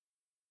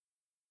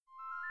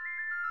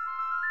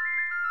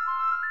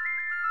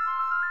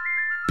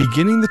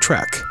Beginning the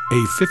Trek,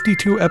 a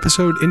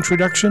 52-episode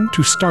introduction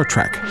to Star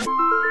Trek.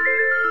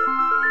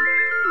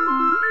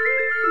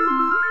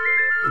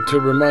 To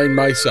remind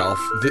myself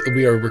that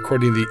we are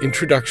recording the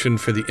introduction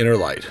for The Inner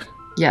Light.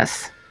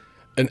 Yes.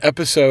 An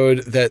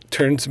episode that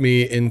turns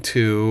me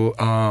into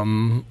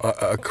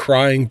a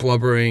crying,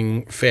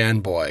 blubbering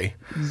fanboy.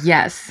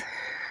 Yes.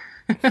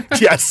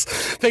 Yes.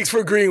 Thanks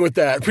for agreeing with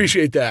that.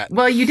 Appreciate that.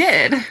 Well, you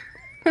did.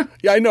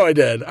 Yeah, I know I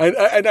did.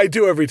 And I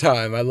do every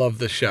time. I love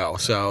the show.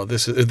 So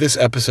this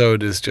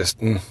episode is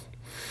just,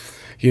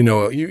 you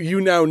know, you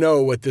now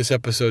know what this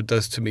episode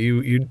does to me.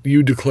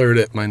 You declared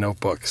it in my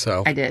notebook.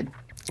 So I did.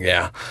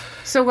 Yeah.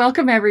 So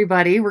welcome,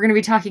 everybody. We're going to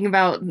be talking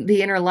about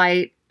The Inner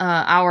Light,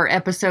 our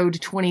episode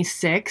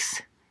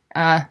 26.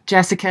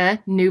 Jessica,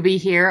 newbie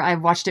here.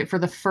 I've watched it for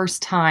the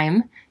first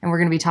time, and we're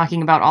going to be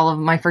talking about all of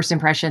my first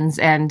impressions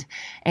and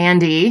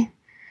Andy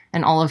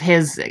and all of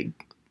his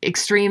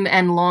extreme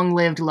and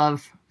long-lived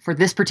love for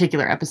this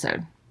particular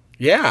episode.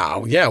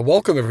 Yeah.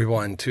 Welcome,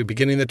 everyone, to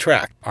Beginning the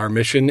Trek. Our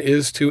mission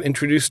is to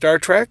introduce Star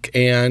Trek,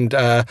 and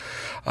our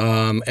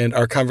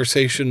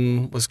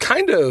conversation was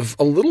kind of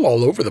a little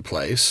all over the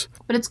place.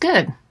 But it's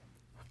good.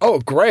 Oh,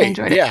 great! I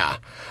enjoyed it. Yeah,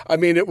 I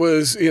mean, it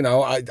was. You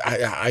know, I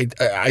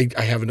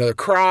have another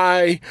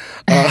cry.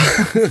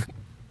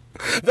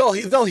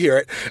 They'll hear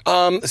it.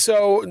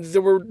 So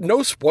there were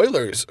no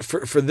spoilers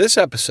for this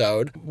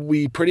episode.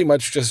 We pretty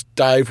much just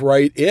dive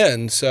right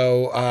in.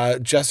 So,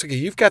 Jessica,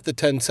 you've got the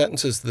 10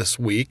 sentences this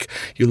week.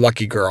 You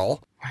lucky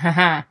girl.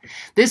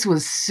 This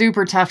was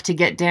super tough to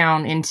get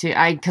down into.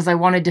 Because I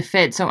wanted to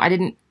fit, so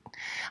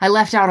I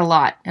left out a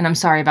lot, and I'm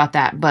sorry about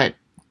that. But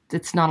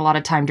it's not a lot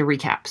of time to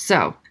recap.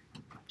 So,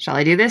 shall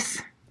I do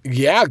this?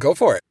 Yeah, go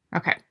for it.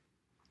 Okay.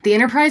 The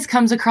Enterprise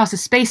comes across a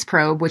space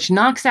probe which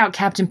knocks out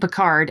Captain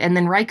Picard, and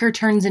then Riker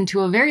turns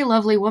into a very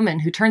lovely woman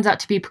who turns out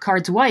to be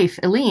Picard's wife,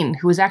 Eileen,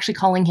 who is actually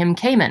calling him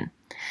Kamen.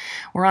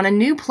 We're on a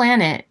new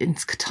planet,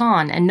 it's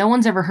Catan, and no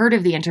one's ever heard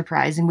of the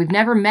Enterprise, and we've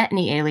never met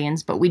any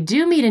aliens, but we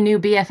do meet a new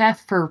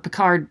BFF for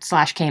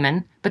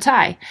Picard/Kamen,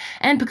 Batai,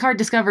 and Picard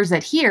discovers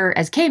that here,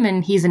 as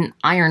Kamen, he's an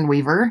iron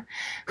weaver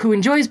who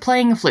enjoys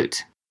playing a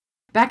flute.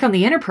 Back on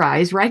the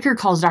Enterprise, Riker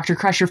calls Dr.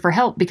 Crusher for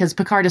help because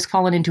Picard has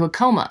fallen into a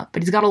coma,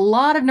 but he's got a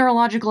lot of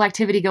neurological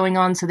activity going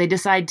on, so they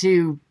decide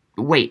to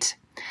wait.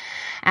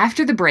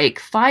 After the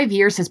break, 5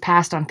 years has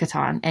passed on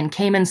Catan, and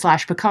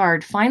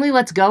Kamen/Picard finally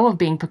lets go of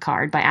being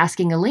Picard by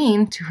asking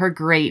Eileen, to her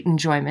great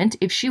enjoyment,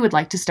 if she would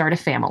like to start a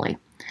family.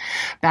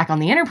 Back on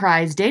the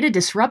Enterprise, Data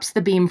disrupts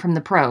the beam from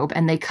the probe,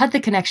 and they cut the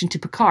connection to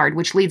Picard,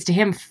 which leads to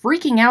him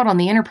freaking out on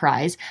the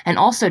Enterprise, and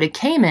also to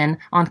Kamen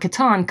on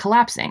Catan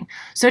collapsing.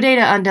 So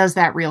Data undoes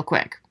that real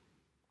quick.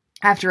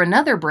 After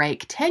another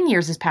break, 10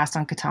 years has passed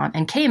on Catan,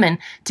 and Kamen,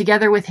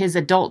 together with his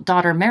adult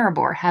daughter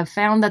Maribor, have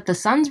found that the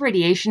sun's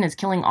radiation is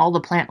killing all the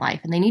plant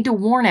life, and they need to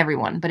warn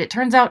everyone, but it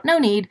turns out no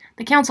need,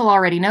 the Council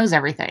already knows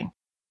everything.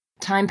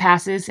 Time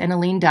passes, and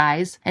Eileen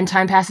dies, and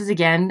time passes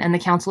again, and the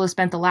Council has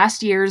spent the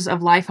last years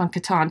of life on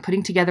Catan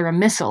putting together a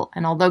missile,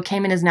 and although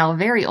Kamen is now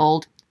very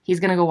old, he's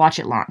going to go watch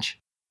it launch.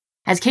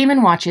 As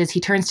Kamen watches, he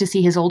turns to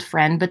see his old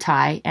friend,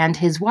 Batai, and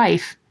his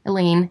wife,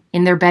 Eileen,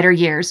 in their better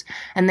years,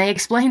 and they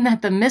explain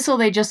that the missile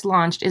they just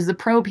launched is the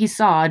probe he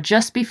saw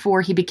just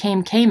before he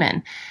became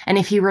Kamen, and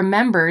if he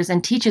remembers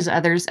and teaches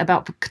others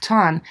about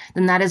Catan,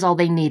 then that is all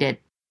they needed.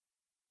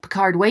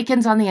 Picard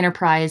wakens on the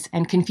Enterprise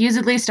and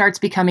confusedly starts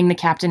becoming the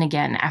captain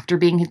again after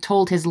being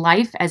told his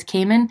life as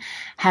Kamen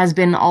has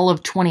been all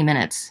of 20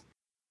 minutes.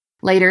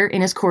 Later,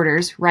 in his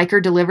quarters, Riker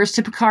delivers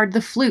to Picard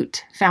the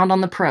flute found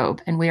on the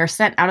probe, and we are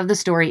sent out of the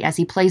story as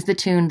he plays the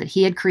tune that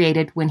he had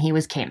created when he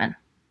was Kamen.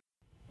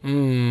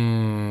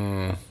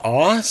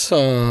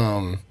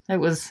 Awesome.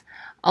 It was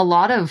a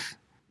lot of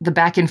the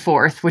back and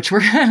forth, which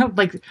were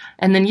like,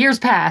 and then years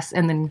pass,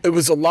 and then... It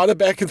was a lot of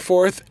back and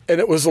forth, and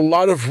it was a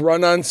lot of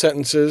run-on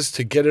sentences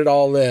to get it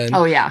all in.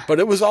 Oh, yeah.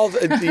 But it was all,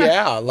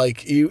 yeah,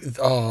 like you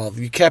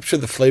captured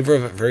the flavor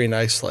of it very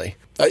nicely.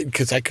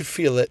 Because I could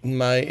feel it in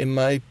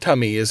my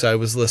tummy as I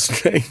was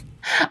listening.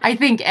 I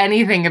think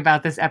anything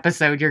about this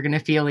episode you're going to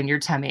feel in your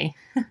tummy.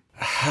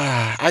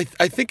 I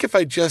think if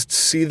I just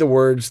see the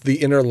words, The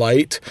Inner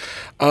Light,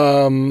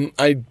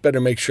 I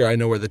better make sure I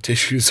know where the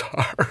tissues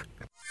are.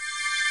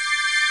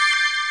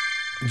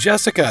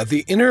 Jessica,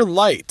 The Inner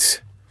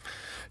Light.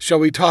 Shall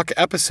we talk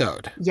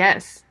episode?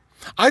 Yes.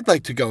 I'd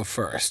like to go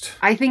first.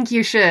 I think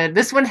you should.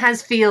 This one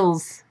has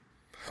feels.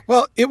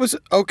 Well, it was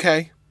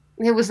okay.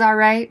 It was all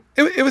right.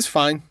 It was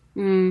fine.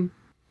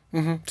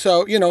 Mm-hmm.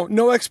 So,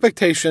 no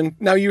expectation.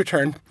 Now your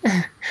turn.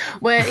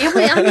 Well,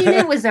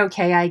 it was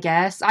okay, I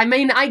guess. I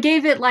mean, I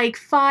gave it like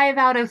 5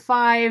 out of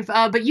 5,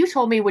 but you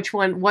told me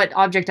what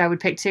object I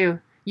would pick too.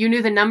 You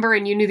knew the number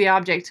and you knew the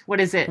object. What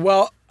is it?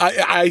 Well,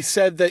 I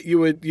said that you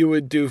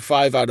would do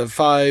 5 out of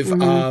 5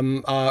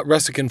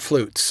 Resican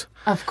flutes.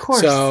 Of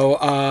course. So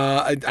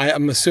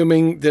I'm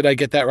assuming, did I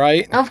get that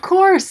right? Of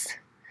course.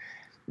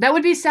 That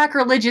would be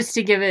sacrilegious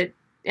to give it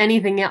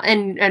anything else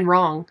and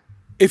wrong.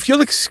 If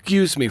you'll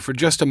excuse me for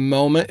just a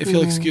moment,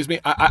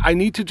 I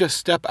need to just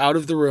step out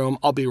of the room.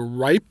 I'll be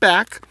right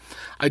back.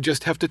 I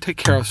just have to take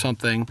care of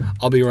something.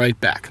 I'll be right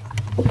back.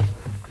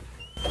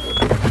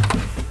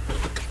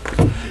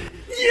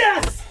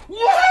 Yes!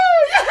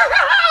 Woohoo!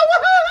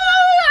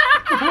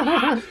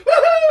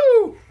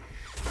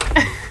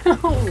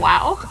 Woohoo!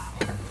 Wow.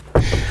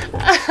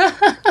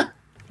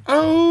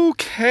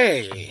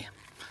 Okay.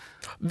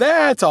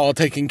 That's all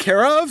taken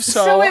care of.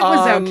 So it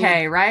was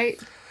okay, right?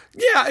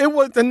 Yeah, it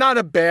was not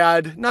a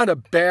bad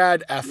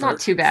effort.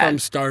 Not too bad. From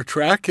Star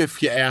Trek,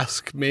 if you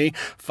ask me.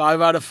 5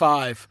 out of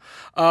 5.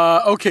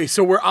 Okay,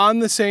 so we're on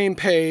the same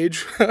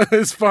page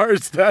as far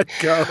as that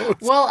goes.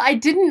 Well, I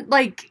didn't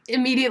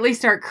immediately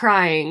start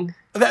crying.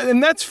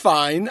 And that's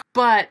fine.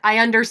 But I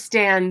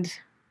understand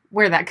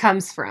where that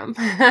comes from.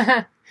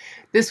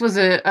 This was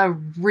a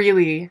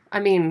really,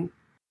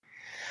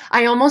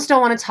 I almost don't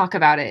want to talk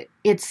about it.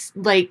 It's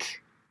like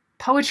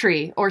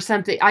poetry or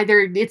something.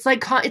 Either it's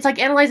like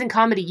analyzing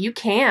comedy. You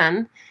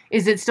can.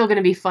 Is it still going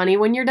to be funny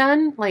when you're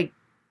done?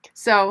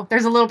 So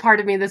there's a little part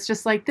of me that's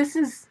just like, this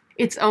is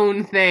its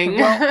own thing.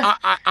 Well,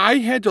 I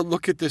had to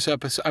look at this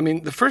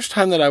episode. The first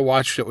time that I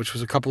watched it, which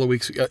was a couple of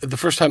weeks ago, the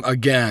first time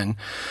again,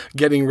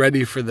 getting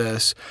ready for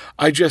this,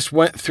 I just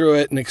went through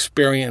it and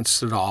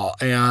experienced it all.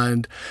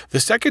 And the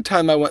second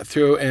time I went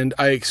through and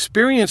I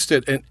experienced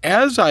it, and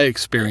as I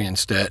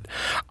experienced it,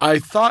 I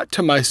thought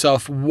to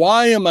myself,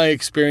 why am I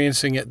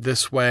experiencing it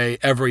this way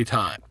every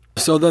time?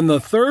 So then the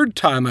third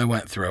time I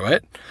went through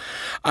it,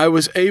 I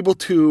was able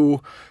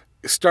to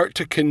start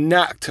to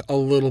connect a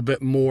little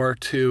bit more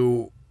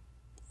to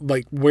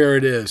where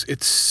it is.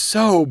 It's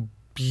so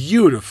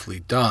beautifully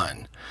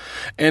done.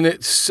 And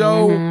it's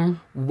so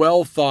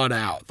well thought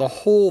out, the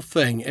whole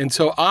thing. And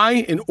so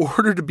in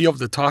order to be able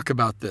to talk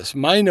about this,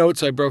 my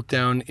notes I broke it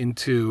down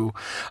into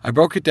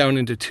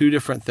 2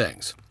 different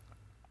things.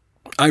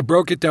 I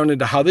broke it down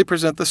into how they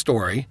present the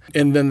story.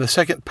 And then the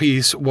second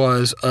piece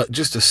was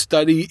just a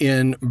study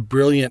in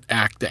brilliant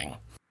acting.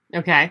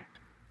 Okay.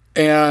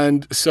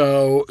 And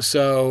so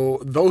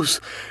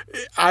those,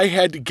 I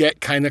had to get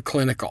kind of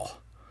clinical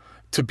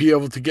to be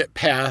able to get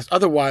past.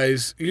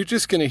 Otherwise, you're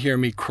just going to hear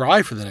me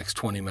cry for the next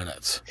 20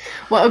 minutes.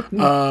 Well,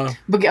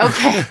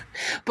 okay.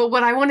 But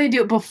what I want to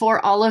do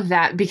before all of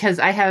that, because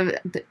I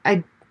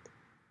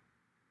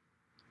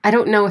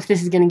don't know if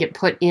this is going to get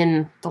put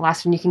in the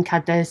last one. You can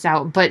cut this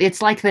out, but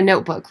it's like The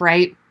Notebook,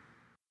 right?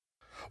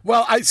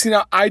 Well,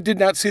 I did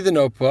not see The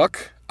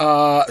Notebook.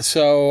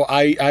 So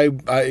I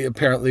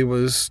apparently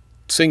was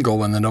single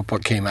when The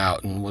Notebook came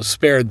out and was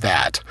spared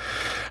that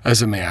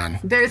as a man.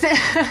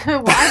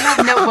 Well, I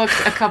have notebooks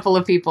a couple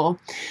of people,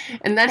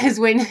 and that is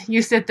when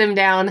you sit them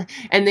down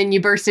and then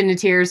you burst into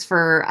tears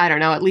for, I don't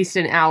know, at least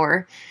an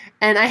hour.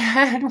 And I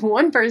had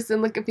one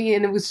person look at me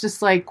and it was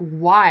just like,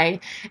 why?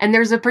 And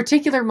there's a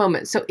particular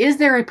moment. So is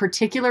there a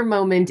particular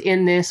moment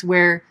in this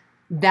where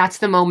that's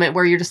the moment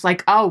where you're just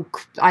like, oh,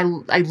 I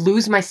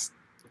lose my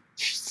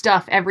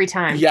stuff every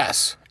time?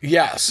 Yes.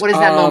 What is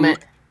that moment?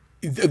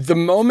 The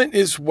moment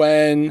is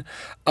when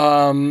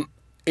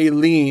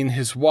Aileen,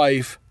 his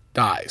wife,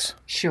 dies.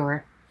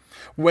 Sure.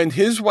 When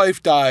his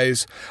wife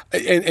dies,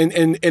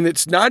 and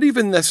it's not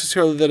even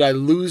necessarily that I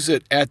lose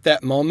it at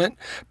that moment,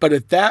 but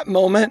at that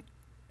moment,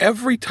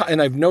 every time,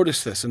 and I've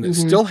noticed this, and it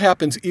still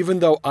happens even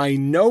though I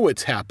know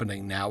it's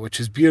happening now, which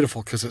is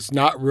beautiful because it's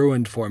not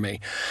ruined for me,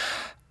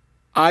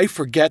 I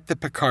forget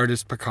that Picard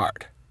is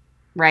Picard.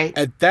 Right.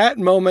 At that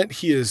moment,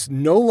 he is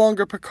no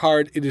longer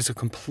Picard. It is a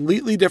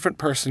completely different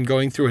person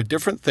going through a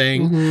different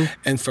thing.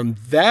 And from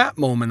that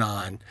moment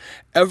on,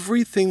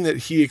 everything that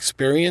he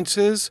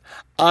experiences,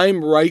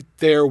 I'm right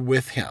there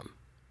with him.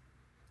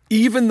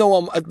 Even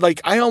though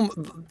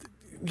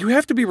you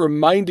have to be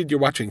reminded you're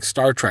watching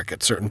Star Trek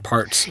at certain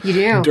parts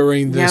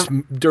during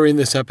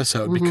this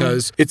episode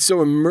because it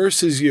so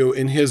immerses you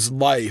in his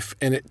life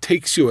and it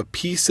takes you a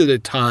piece at a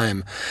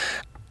time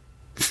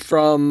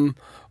from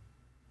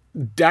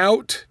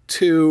doubt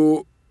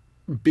to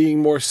being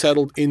more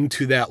settled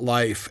into that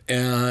life.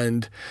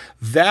 And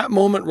that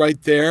moment right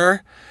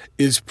there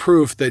is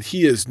proof that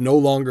he is no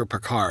longer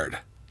Picard.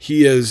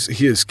 He is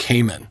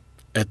Kamen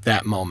at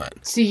that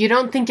moment. So you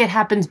don't think it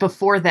happens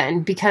before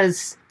then?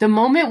 Because the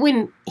moment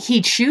when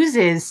he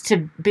chooses to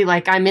be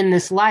like, I'm in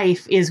this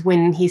life, is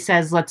when he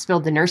says, let's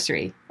build the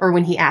nursery, or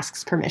when he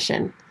asks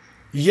permission.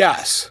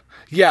 Yes.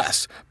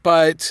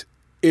 But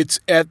it's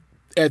at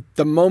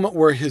the moment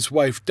where his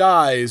wife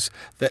dies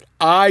that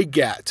I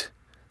get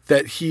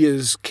that he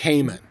is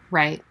Kamen.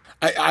 Right.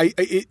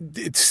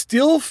 It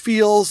still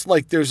feels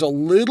like there's a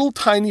little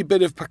tiny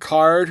bit of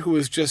Picard who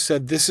has just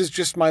said, this is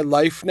just my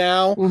life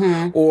now,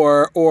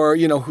 or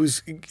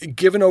who's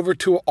given over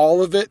to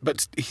all of it.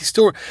 But he's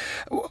still,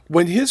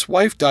 when his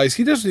wife dies,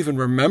 he doesn't even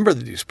remember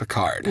that he's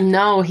Picard.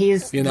 No,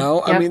 he's,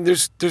 I mean,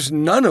 there's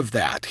none of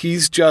that.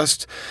 He's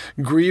just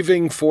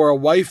grieving for a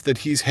wife that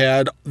he's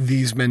had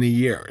these many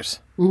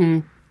years.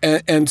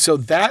 And so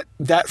that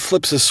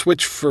flips a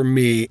switch for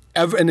me,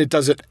 and it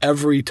does it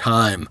every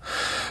time,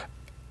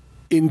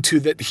 into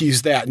that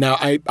he's that. Now,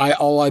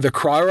 I'll either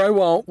cry or I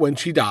won't when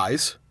she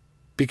dies,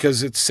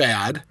 because it's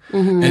sad,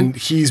 and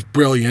he's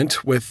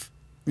brilliant with,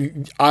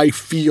 I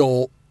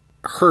feel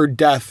her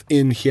death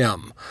in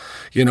him.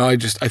 You know, I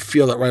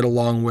feel it right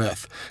along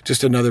with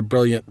just another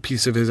brilliant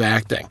piece of his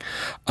acting.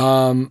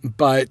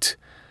 But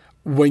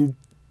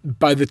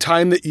by the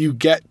time that you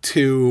get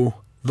to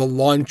the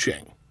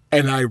launching,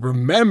 and I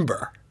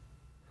remember,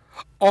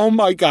 oh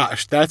my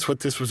gosh, that's what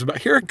this was about.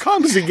 Here it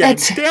comes again.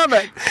 Damn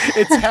it.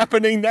 It's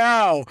happening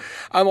now.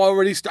 I'm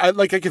already, I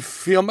can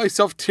feel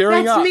myself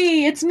tearing up.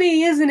 It's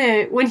me, isn't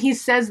it? When he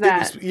says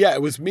that.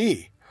 It was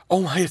me.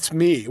 Oh my, it's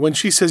me. When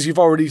she says, "You've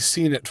already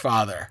seen it,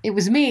 Father." It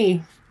was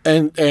me.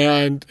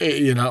 And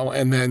you know,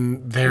 and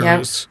then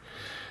there's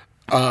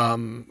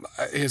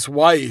his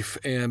wife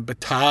and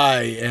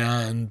Bataille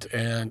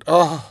and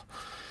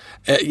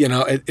you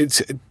know,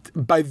 it's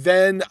by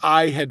then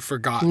I had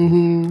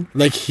forgotten,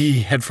 like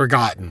he had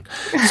forgotten.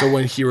 So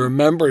when he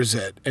remembers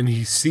it and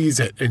he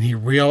sees it and he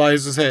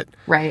realizes it,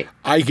 right,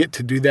 I get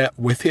to do that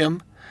with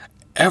him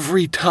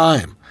every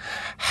time.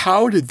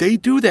 How did they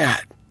do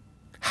that?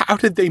 How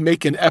did they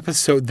make an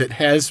episode that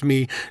has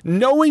me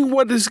knowing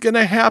what is going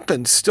to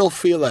happen, still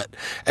feel it,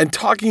 and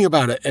talking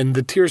about it, and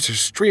the tears are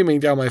streaming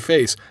down my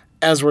face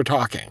as we're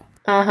talking?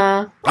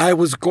 Uh-huh. I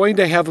was going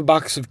to have a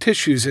box of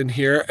tissues in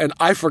here, and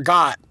I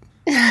forgot.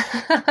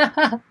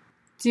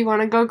 Do you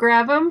want to go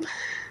grab them?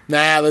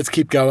 Nah, let's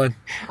keep going.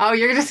 Oh,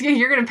 you're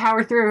gonna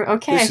power through.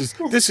 Okay.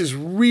 This is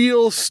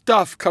real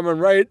stuff coming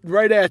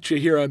right at you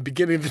here on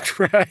Beginning the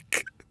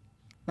Trek.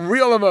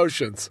 Real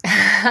emotions.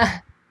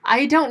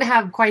 I don't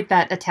have quite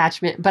that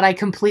attachment, but I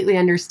completely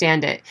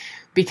understand it.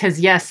 Because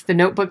yes, The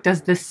Notebook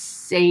does the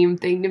same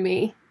thing to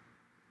me.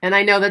 And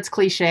I know that's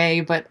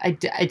cliche, but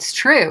it's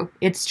true.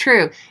 It's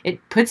true. It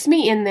puts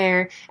me in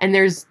there, and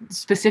there's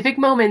specific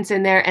moments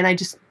in there, and I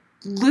just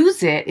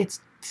lose it. It's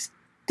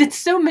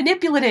so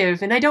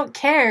manipulative, and I don't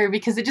care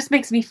because it just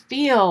makes me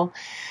feel.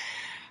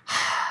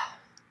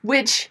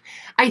 Which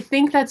I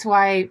think that's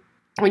why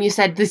when you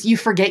said this, you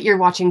forget you're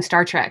watching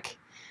Star Trek.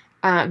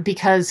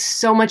 Because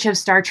so much of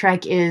Star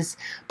Trek is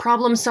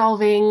problem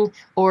solving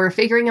or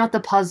figuring out the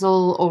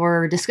puzzle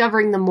or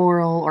discovering the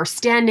moral or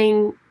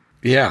sticking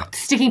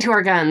to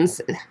our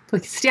guns,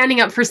 like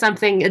standing up for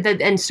something.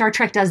 And Star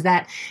Trek does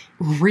that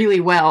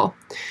really well.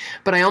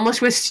 But I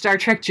almost wish Star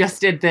Trek just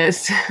did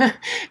this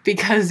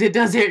because it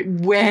does it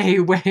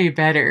way, way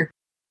better.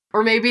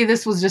 Or maybe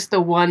this was just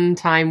the one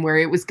time where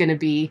it was going to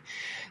be,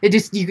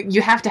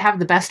 you have to have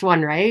the best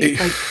one, right?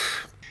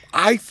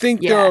 I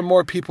think there are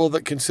more people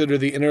that consider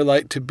The Inner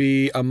Light to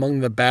be among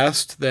the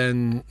best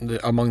than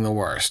among the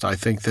worst. I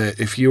think that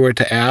if you were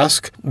to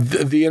ask,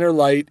 the Inner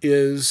Light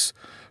is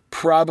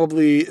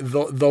probably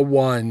the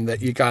one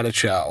that you got to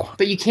show.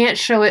 But you can't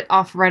show it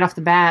right off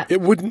the bat.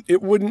 It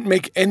wouldn't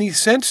make any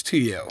sense to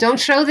you. Don't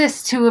show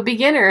this to a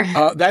beginner.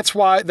 That's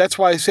why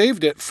I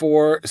saved it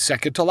for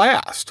second to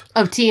last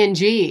of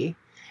TNG,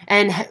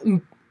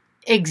 and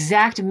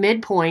exact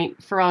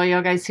midpoint for all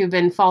y'all guys who've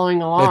been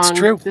following along. That's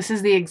true. This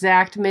is the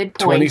exact midpoint.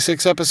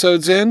 26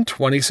 episodes in,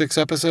 26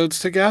 episodes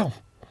to go.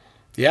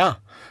 Yeah.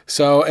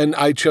 So, and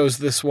I chose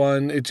this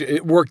one.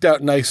 It worked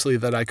out nicely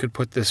that I could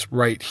put this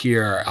right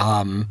here.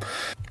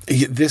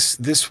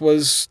 This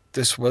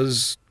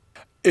was.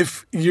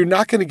 If you're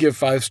not going to give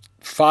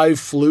five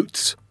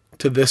flutes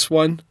to this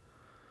one,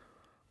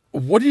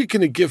 what are you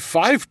going to give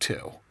 5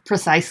 to?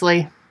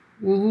 Precisely.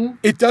 Mm-hmm.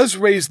 It does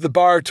raise the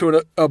bar to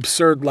an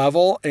absurd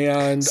level,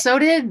 and so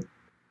did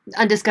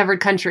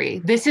Undiscovered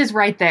Country. This is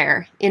right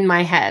there in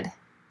my head.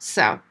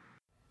 So,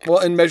 well,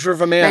 and Measure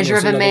of a Man was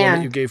another one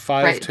that you gave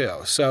 5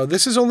 to. So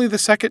this is only the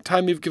second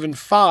time you've given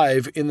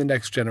 5 in The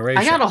Next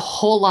Generation. I got a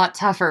whole lot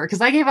tougher because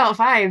I gave out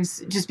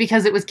 5s just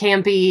because it was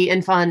campy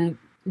and fun.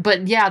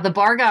 But yeah, the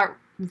bar got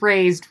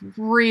raised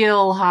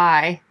real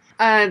high.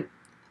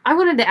 I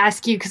wanted to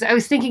ask you, because I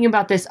was thinking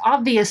about this.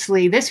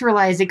 Obviously, this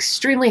relies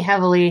extremely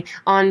heavily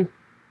on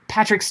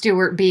Patrick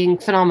Stewart being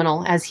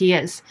phenomenal as he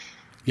is.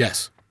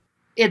 Yes.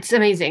 It's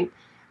amazing.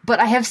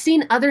 But I have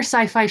seen other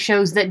sci-fi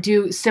shows that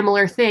do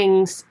similar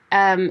things,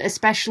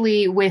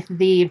 especially with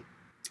the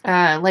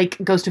like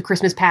Ghost of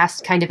Christmas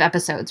Past kind of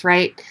episodes,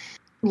 right?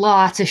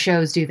 Lots of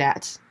shows do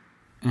that.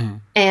 Mm-hmm.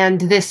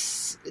 And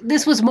this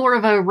was more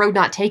of a road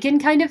not taken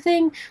kind of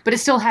thing, but it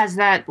still has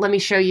that, let me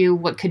show you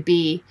what could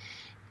be.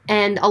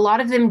 And a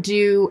lot of them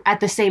do, at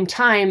the same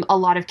time, a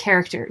lot of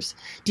characters.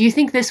 Do you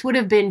think this would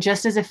have been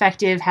just as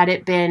effective had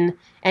it been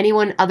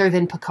anyone other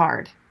than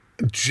Picard?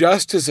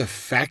 Just as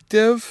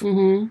effective?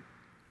 Mm-hmm.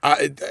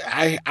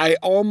 I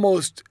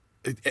almost,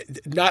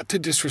 not to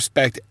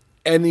disrespect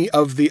any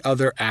of the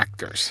other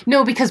actors.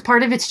 No, because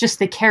part of it's just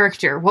the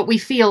character, what we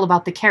feel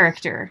about the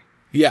character.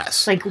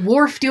 Yes. Like,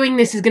 Worf doing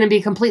this is going to be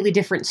a completely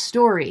different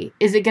story.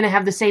 Is it going to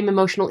have the same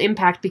emotional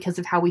impact because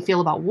of how we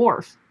feel about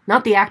Worf?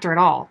 Not the actor at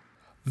all.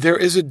 There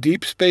is a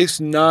Deep Space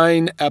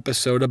Nine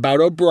episode about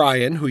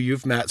O'Brien, who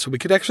you've met, so we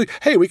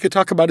could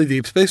talk about a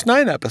Deep Space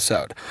Nine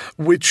episode,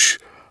 which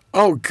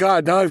Oh,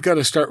 God, now I've got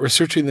to start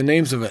researching the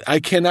names of it. I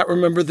cannot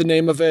remember the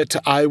name of it.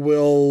 I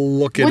will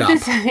look it up.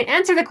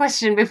 Answer the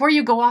question before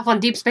you go off on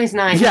Deep Space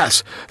Nine.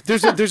 Yes.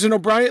 There's an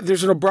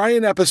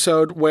O'Brien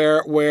episode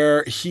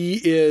where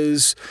he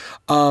is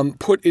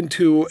put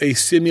into a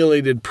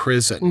simulated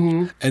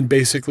prison and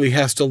basically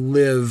has to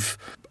live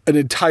an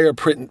entire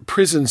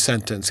prison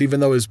sentence,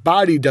 even though his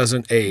body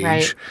doesn't age.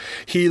 Right.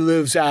 He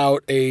lives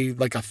out a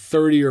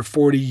 30 or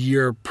 40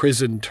 year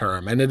prison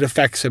term, and it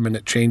affects him and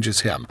it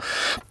changes him.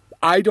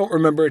 I don't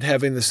remember it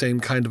having the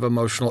same kind of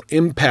emotional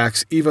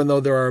impacts, even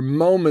though there are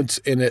moments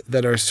in it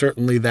that are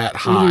certainly that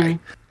high.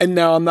 And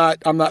now I'm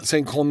not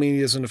saying Colm Meaney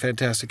isn't a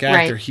fantastic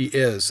actor. Right. He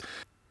is.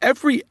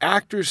 Every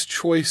actor's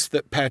choice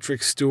that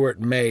Patrick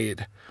Stewart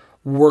made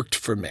worked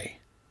for me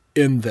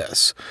in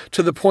this,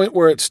 to the point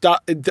where it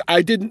stopped.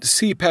 I didn't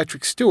see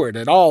Patrick Stewart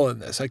at all in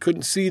this. I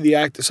couldn't see the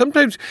actor.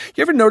 Sometimes,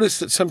 you ever notice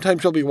that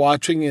sometimes you'll be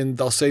watching and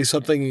they'll say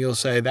something and you'll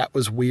say, that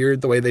was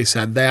weird the way they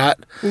said that?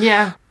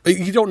 Yeah.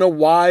 You don't know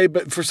why,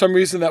 but for some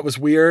reason that was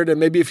weird. And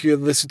maybe if you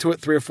listen to it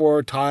 3 or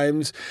 4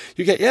 times,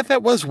 you get, yeah,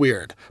 that was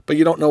weird, but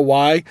you don't know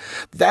why.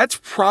 That's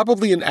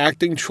probably an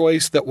acting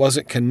choice that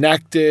wasn't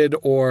connected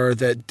or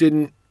that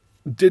didn't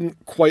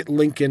quite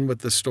link in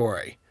with the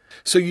story.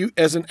 So you,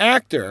 as an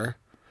actor,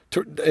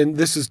 and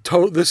this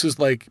is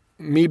like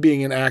me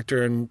being an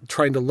actor and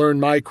trying to learn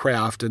my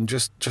craft and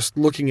just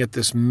looking at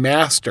this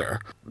master,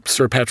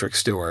 Sir Patrick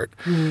Stewart.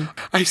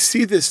 I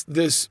see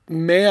this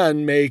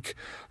man make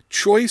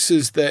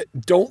choices that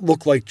don't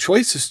look like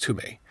choices to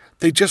me.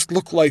 They just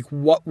look like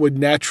what would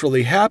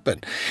naturally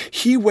happen.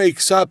 He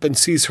wakes up and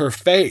sees her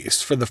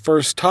face for the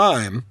first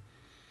time,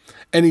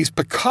 and he's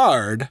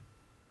Picard,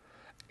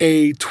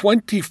 a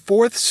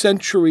 24th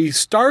century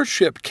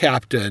starship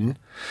captain,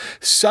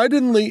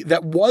 suddenly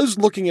that was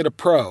looking at a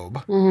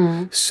probe,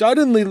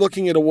 suddenly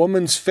looking at a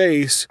woman's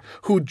face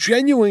who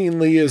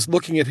genuinely is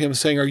looking at him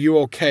saying, are you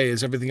okay?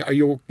 Is everything, are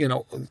you,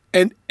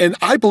 and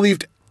I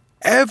believed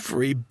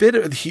every bit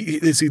of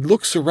as he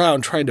looks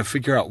around trying to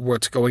figure out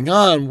what's going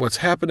on, what's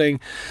happening.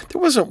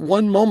 There wasn't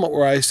one moment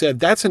where I said,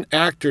 that's an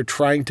actor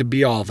trying to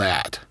be all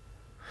that.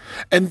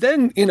 And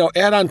then,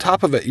 add on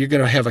top of it, you're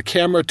going to have a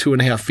camera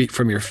 2.5 feet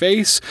from your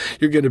face.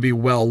 You're going to be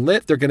well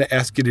lit. They're going to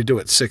ask you to do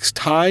it 6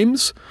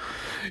 times,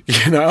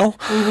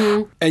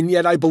 And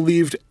yet I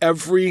believed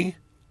every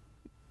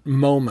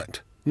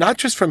moment, not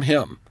just from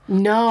him.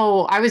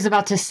 No, I was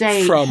about to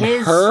say From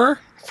her.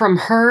 From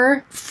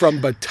her. From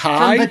Bataille.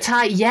 From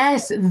Bataille,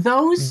 yes.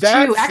 Those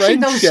that two, actually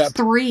friendship. Those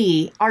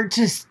 3 are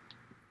just,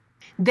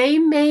 they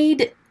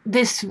made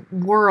this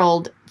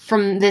world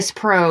from this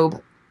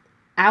probe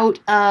out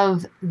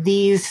of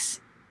these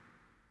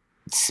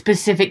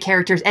specific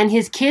characters and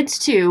his kids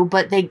too,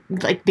 but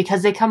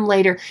because they come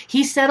later.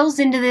 He settles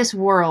into this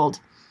world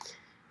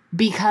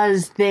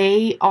because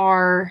they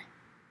are,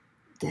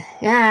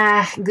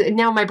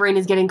 now my brain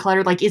is getting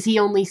cluttered. Like, is he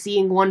only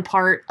seeing one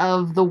part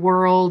of the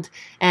world?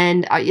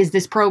 And is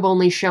this probe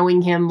only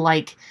showing him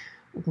like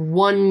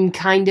one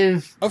kind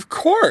of... Of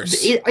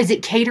course. Is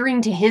it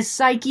catering to his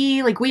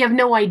psyche? Like, we have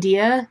no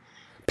idea.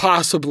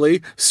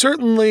 Possibly.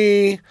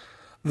 Certainly...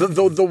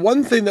 The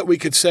one thing that we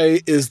could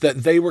say is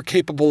that they were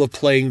capable of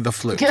playing the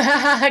flute.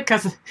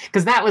 Because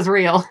that was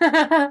real.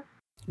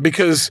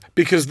 because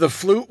the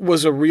flute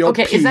was a real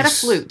piece. Okay, is that a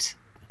flute?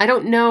 I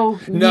don't know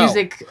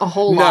music a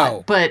whole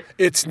lot, but...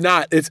 It's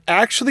not. It's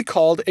actually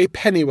called a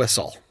penny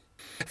whistle.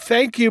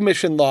 Thank you,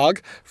 Mission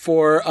Log,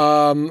 for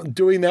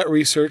doing that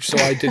research so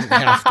I didn't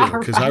have to.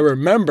 Because I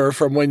remember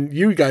from when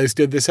you guys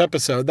did this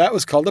episode, that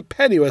was called a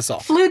penny whistle.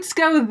 Flutes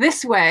go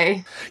this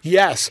way.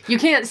 Yes. You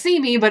can't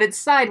see me, but it's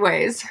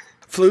sideways.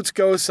 Flutes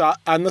go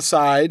on the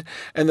side,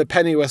 and the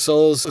penny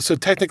whistles. So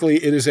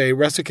technically, it is a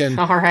Ressican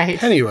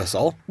penny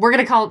whistle. We're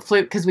going to call it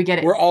flute because we get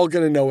it. We're all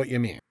going to know what you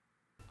mean.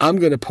 I'm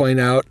going to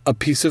point out a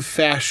piece of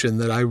fashion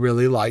that I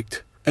really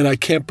liked. And I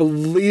can't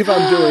believe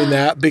I'm doing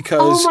that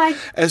because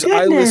as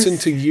I listen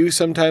to you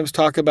sometimes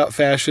talk about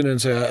fashion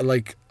and say,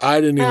 like, I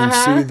didn't even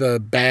see the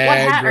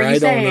bag, or I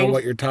don't know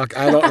what you're talking.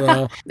 I don't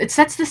know. It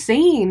sets the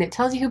scene. It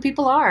tells you who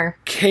people are.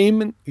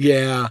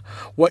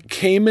 What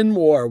Kamen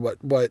wore,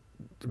 what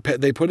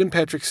they put in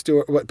Patrick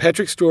Stewart, what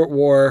Patrick Stewart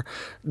wore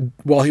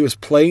while he was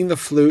playing the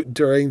flute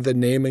during the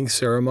naming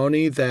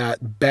ceremony,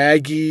 that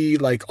baggy,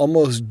 like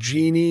almost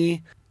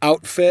genie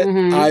outfit,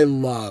 I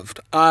loved.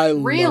 I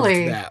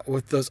loved that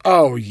with those.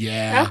 Oh,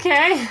 yeah.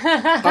 Okay.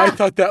 I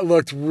thought that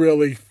looked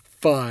really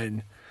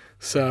fun.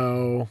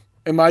 So,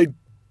 am I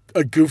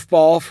a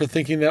goofball for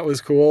thinking that was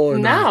cool?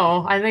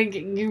 No, I think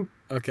you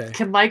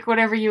can like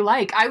whatever you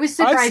like. I was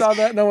surprised. I saw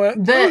that and I went,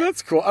 oh,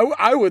 that's cool.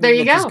 I wouldn't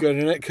look as good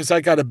in it because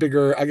I got a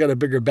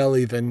bigger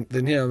belly than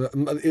him.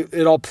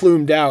 It all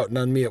plumed out, and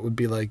on me it would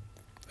be like,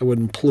 I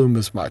wouldn't plume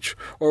as much,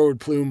 or it would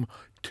plume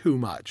too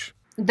much.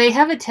 They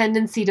have a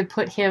tendency to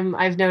put him,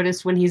 I've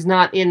noticed, when he's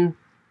not in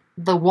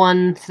the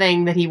one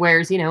thing that he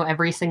wears,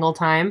 every single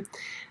time.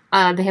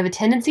 They have a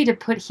tendency to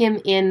put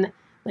him in,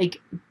 like,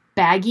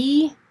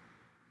 baggy,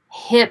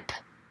 hip,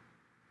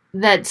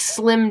 that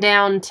slim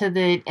down to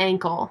the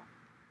ankle.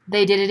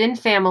 They did it in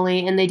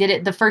Family, and they did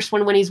it the first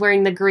one when he's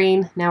wearing the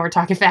green. Now we're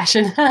talking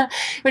fashion. And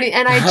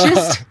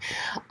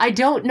I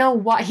don't know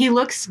why. He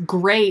looks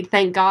great.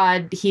 Thank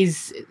God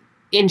he's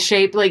in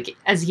shape like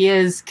as he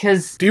is.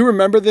 Cause do you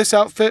remember this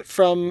outfit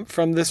from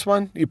this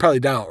one? You probably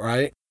don't,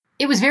 right?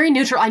 It was very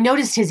neutral. I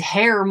noticed his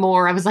hair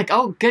more. I was like,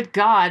 oh, good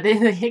God.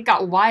 It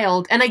got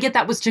wild. And I get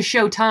that was to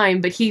show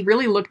time, but he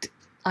really looked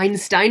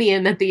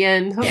Einsteinian at the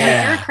end. I was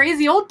like, you're a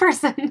crazy old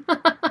person.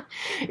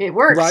 It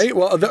worked. Right?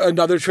 Well,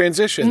 another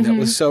transition that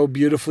was so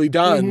beautifully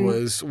done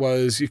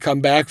was you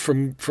come back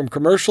from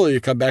commercial,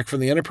 you come back from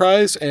the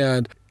Enterprise,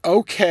 and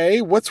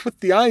okay, what's with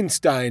the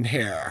Einstein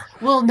hair?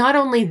 Well, not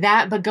only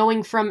that, but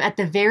going from at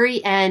the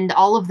very end,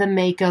 all of the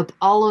makeup,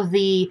 all of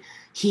the...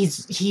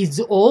 He's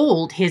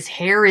old. His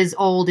hair is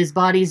old. His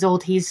body's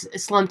old. He's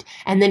slumped.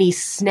 And then he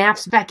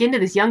snaps back into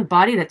this young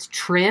body that's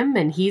trim,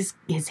 and his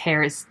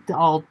hair is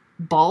all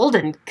bald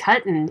and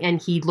cut,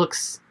 and he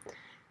looks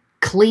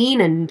clean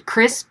and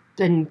crisp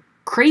and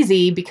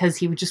crazy because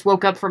he just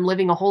woke up from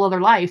living a whole other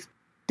life.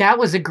 That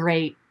was a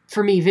great,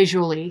 for me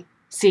visually,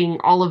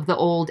 seeing all of the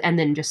old and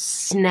then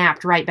just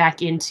snapped right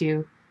back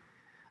into,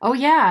 oh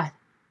yeah,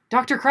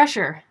 Dr.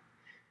 Crusher.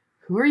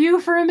 Who are you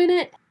for a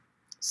minute?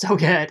 So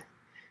good.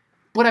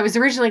 What I was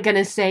originally going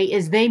to say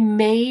is they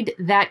made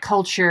that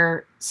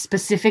culture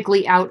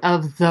specifically out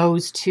of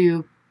those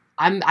two.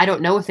 I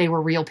don't know if they were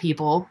real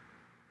people.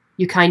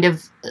 You kind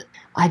of,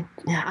 I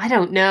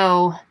don't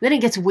know. Then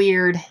it gets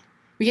weird.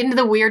 We get into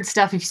the weird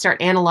stuff if you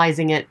start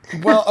analyzing it.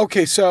 Well,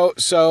 okay, so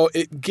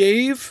it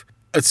gave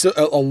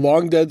a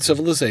long dead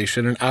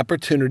civilization an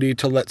opportunity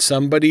to let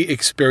somebody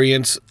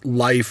experience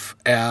life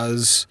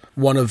as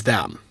one of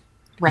them.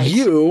 Right.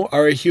 You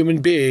are a human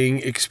being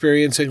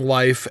experiencing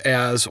life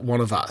as one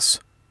of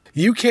us.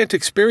 You can't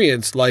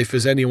experience life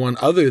as anyone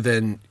other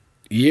than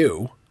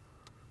you.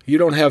 You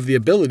don't have the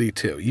ability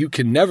to. You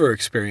can never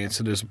experience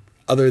it as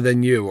other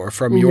than you or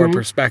from your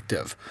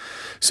perspective.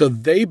 So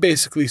they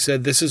basically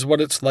said, this is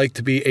what it's like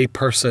to be a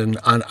person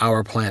on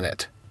our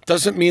planet.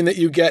 Doesn't mean that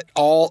you get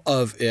all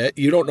of it.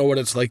 You don't know what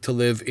it's like to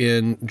live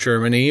in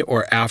Germany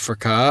or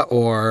Africa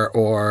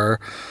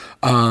or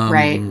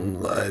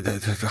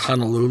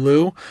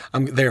Honolulu.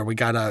 There, we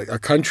got a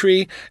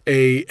country,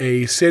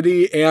 a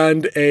city,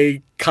 and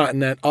a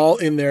continent all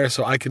in there,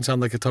 so I can sound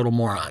like a total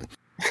moron.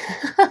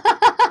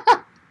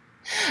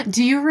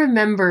 Do you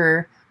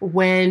remember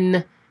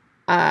when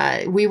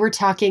we were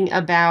talking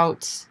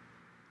about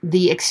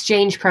the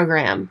exchange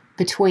program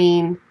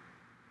between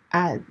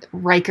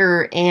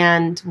Riker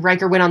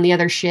went on the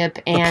other ship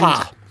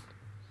and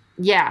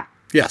yeah.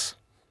 Yes.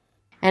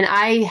 And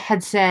I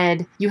had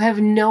said, you have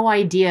no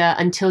idea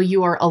until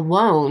you are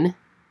alone,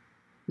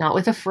 not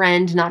with a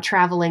friend, not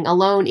traveling,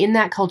 alone in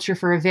that culture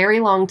for a very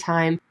long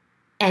time,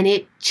 and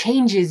it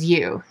changes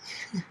you.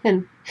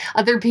 And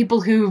other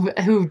people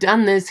who've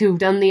done this, who've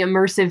done the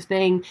immersive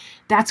thing,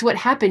 that's what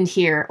happened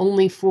here,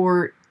 only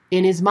for,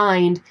 in his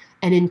mind,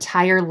 an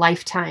entire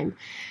lifetime.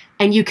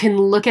 And you can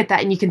look at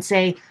that and you can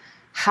say,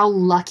 how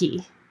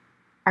lucky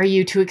are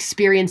you to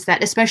experience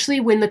that, especially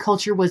when the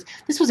culture was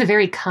a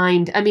very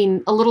kind,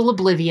 a little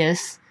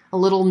oblivious, a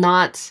little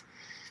not,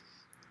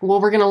 well,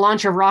 we're going to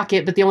launch a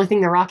rocket, but the only thing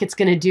the rocket's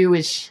going to do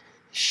is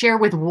share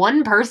with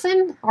one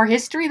person our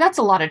history. That's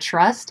a lot of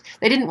trust.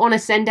 They didn't want to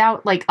send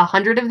out like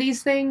 100 of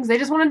these things. They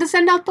just wanted to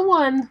send out the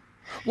one.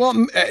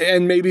 Well,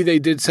 and maybe they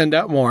did send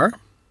out more.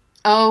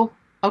 Oh,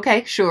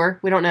 okay, sure.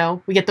 We don't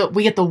know. We get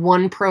the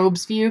one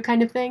probe's view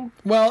kind of thing.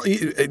 Well,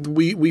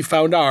 we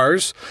found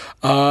ours,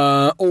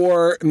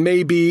 or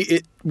maybe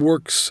it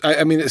works.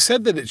 It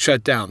said that it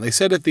shut down. They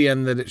said at the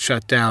end that it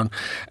shut down,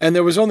 and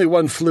there was only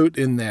one flute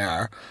in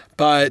there.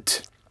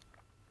 But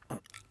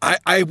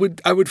I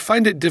would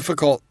find it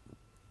difficult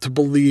to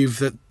believe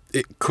that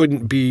it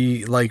couldn't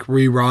be like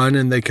rerun,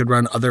 and they could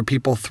run other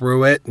people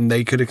through it, and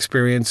they could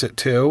experience it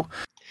too.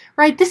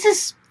 Right. This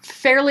is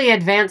fairly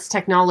advanced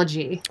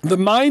technology. The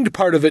mind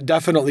part of it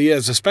definitely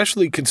is,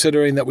 especially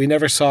considering that we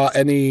never saw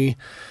any.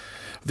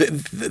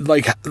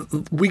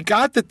 We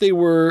got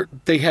that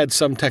they had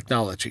some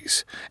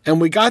technologies, and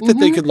we got that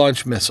they could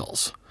launch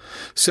missiles.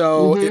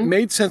 So it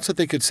made sense that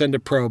they could send a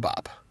probe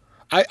up.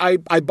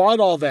 I bought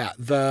all that.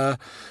 The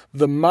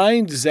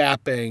mind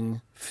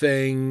zapping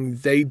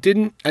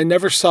thing, I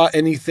never saw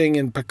anything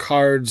in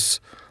Picard's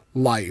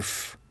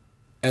life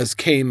as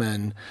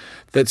Kamen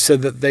that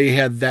said that they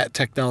had that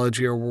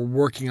technology or were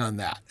working on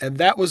that. And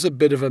that was a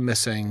bit of a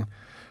missing,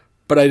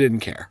 but I didn't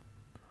care.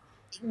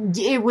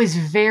 It was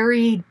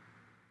very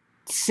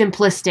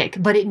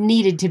simplistic, but it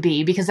needed to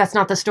be, because that's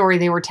not the story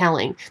they were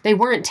telling. They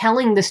weren't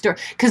telling the story.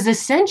 Because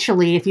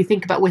essentially, if you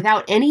think about,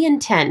 without any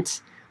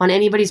intent on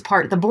anybody's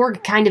part, the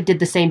Borg kind of did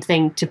the same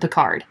thing to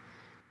Picard.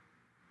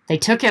 They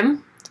took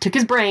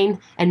his brain,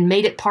 and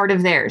made it part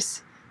of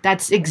theirs.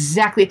 That's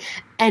exactly...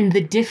 And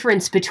the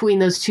difference between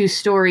those two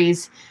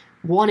stories,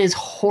 one is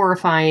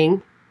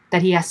horrifying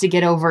that he has to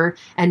get over,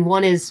 and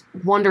one is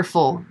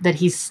wonderful that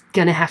he's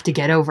going to have to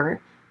get over.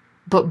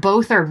 But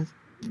both are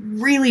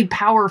really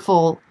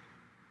powerful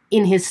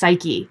in his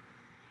psyche.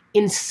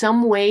 in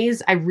some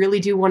ways, I really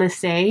do want to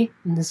say,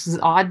 and this is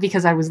odd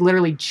because I was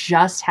literally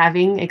just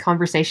having a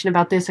conversation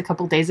about this a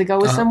couple days ago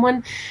with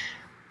someone.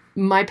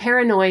 My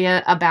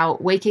paranoia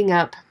about waking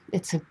up,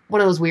 it's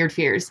one of those weird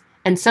fears,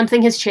 and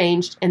something has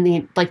changed, and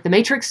the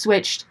Matrix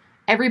switched.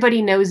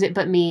 Everybody knows it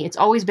but me. It's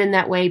always been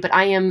that way, but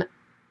I am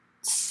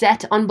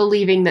set on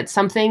believing that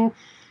something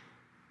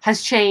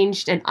has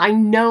changed, and I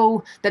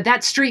know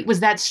that street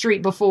was that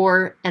street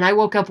before, and I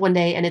woke up one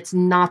day and it's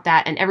not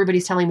that, and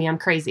everybody's telling me I'm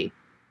crazy.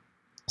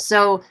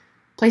 So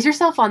place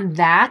yourself on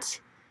that.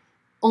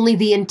 Only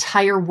the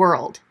entire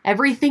world,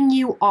 everything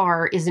you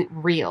are isn't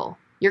real.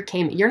 You're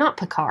Cayman. You're not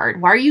Picard.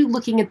 Why are you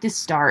looking at the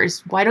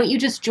stars? Why don't you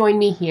just join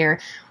me here?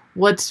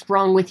 What's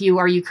wrong with you?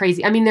 Are you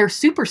crazy? I mean, they're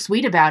super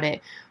sweet about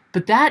it,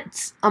 but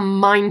that's a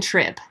mind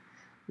trip,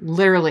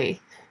 literally.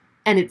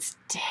 And it's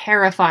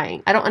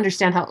terrifying. I don't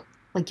understand how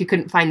you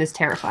couldn't find this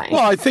terrifying.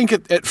 Well, I think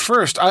at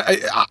first,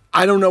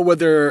 I don't know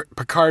whether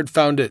Picard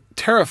found it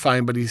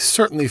terrifying, but he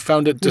certainly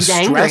found it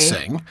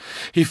distressing.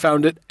 He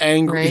found it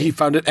angry. Right. He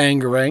found it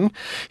angering.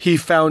 He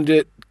found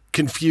it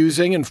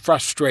confusing and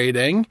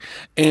frustrating,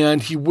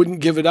 and he wouldn't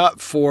give it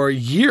up for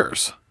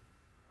years.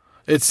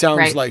 It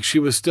sounds like she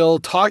was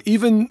still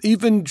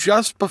even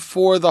just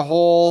before the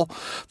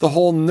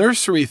whole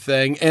nursery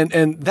thing,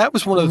 and that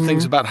was one of the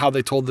things about how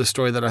they told this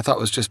story that I thought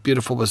was just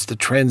beautiful was the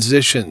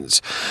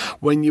transitions,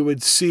 when you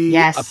would see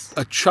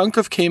a chunk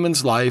of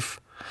Cayman's life,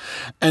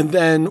 and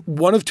then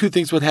one of two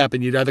things would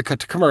happen: you'd either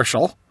cut to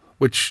commercial,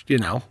 which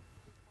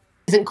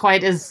isn't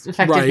quite as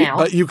effective now.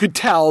 But you could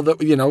tell that,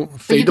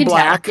 fade to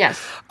black. Tell,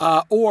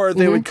 yes. Or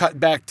they would cut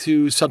back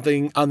to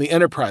something on the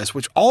Enterprise,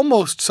 which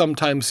almost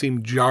sometimes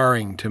seemed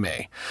jarring to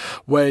me.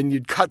 When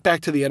you'd cut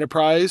back to the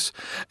Enterprise,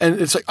 and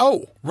it's like,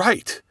 oh,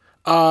 right.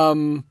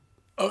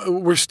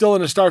 We're still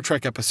in a Star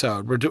Trek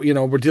episode. We're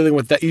dealing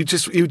with that. You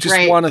just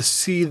want to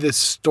see this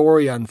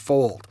story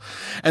unfold.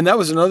 And that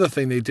was another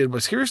thing they did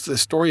was, here's the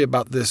story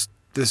about this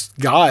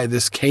guy,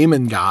 this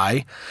Cayman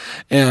guy,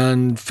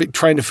 and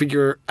trying to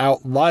figure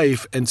out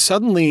life. And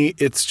suddenly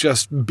it's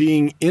just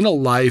being in a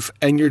life,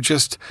 and you're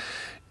just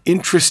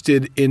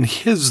interested in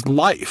his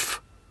life.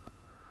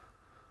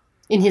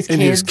 In his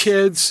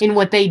kids. In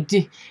what they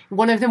do.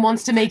 One of them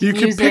wants to make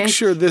music. You can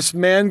picture this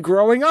man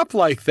growing up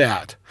like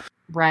that.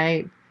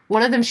 Right.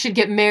 One of them should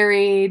get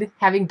married,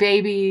 having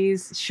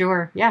babies.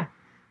 Sure. Yeah.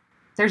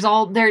 There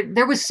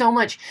was so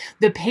much.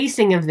 The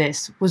pacing of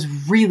this was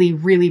really,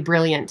 really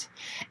brilliant.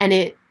 And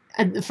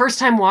the first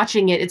time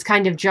watching it, it's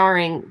kind of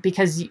jarring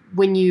because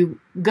when you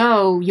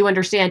go, you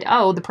understand,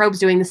 oh, the probe's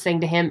doing this thing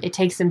to him. It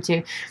takes him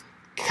to,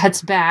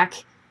 cuts back,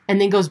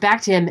 and then goes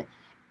back to him,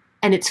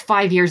 and it's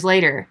 5 years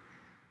later.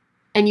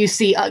 And you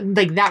see,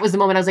 that was the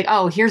moment I was like,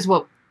 oh, here's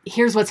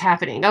what's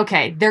happening.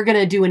 Okay, they're going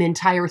to do an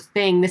entire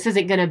thing. This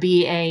isn't going to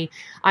be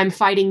I'm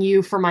fighting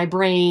you for my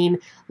brain.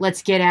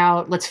 Let's get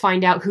out. Let's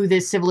find out who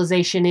this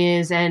civilization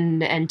is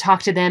and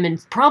talk to them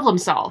and problem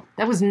solve.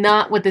 That was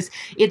not what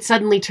it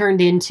suddenly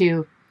turned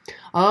into.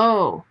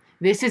 Oh,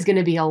 this is going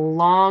to be a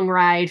long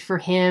ride for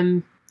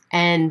him.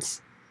 And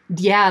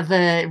yeah,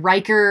 the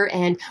Riker,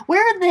 and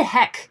where the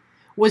heck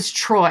was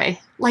Troy?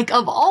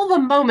 Of all the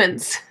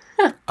moments.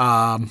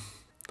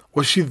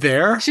 Was she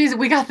there?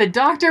 We got the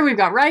Doctor, we've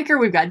got Riker,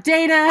 we've got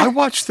Data. I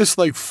watched this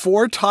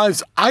 4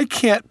 times. I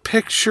can't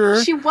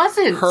picture she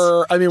wasn't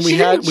her. I mean, we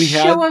had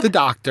the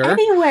Doctor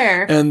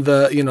anywhere, and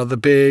the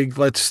big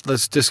let's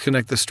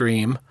disconnect the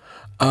stream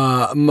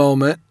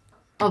moment.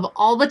 Of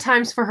all the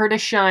times for her to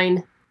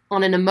shine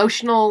on an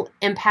emotional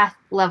empath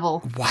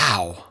level.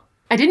 Wow.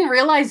 I didn't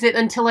realize it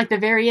until the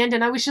very end,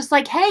 and I was just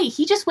like, hey,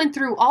 he just went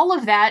through all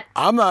of that.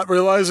 I'm not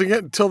realizing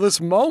it until this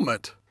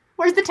moment.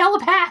 Where's the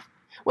telepath?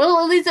 Well,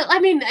 at least,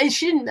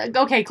 she didn't,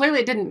 okay,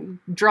 clearly it didn't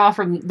draw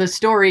from the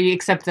story,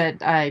 except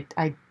that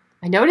I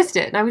noticed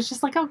it, and I was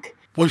just like, oh.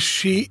 Was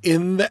she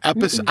in the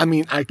episode? I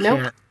mean, I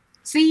can't. Nope.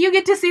 See, you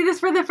get to see this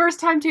for the first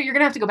time, too. You're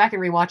going to have to go back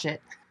and rewatch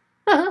it.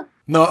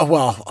 No,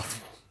 well,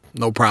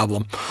 no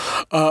problem.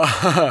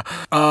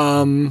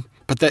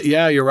 But that,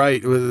 yeah, you're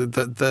right.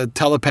 The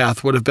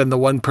telepath would have been the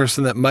one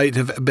person that might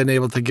have been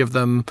able to give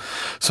them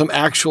some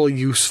actual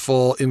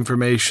useful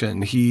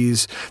information.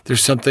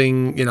 There's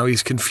something,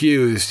 he's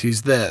confused.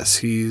 He's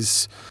this.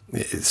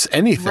 It's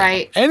anything.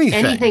 Right.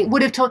 Anything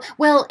would have told.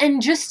 Well, and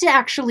just to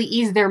actually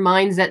ease their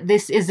minds that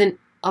this isn't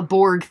a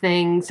Borg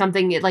thing,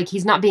 something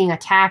he's not being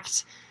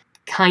attacked.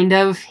 Kind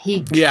of.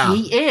 He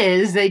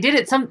is. They did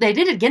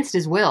it against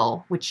his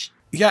will, which.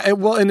 Yeah,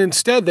 and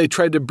instead they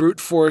tried to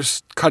brute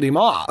force cut him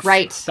off.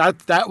 Right.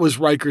 That was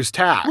Riker's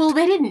tact. Well,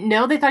 they didn't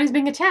know. They thought he was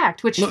being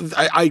attacked, which...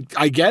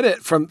 I get it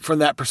from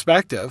that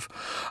perspective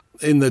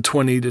in the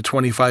 20 to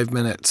 25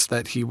 minutes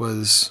that he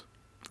was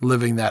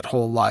living that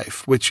whole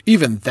life, which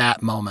even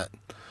that moment,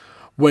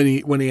 when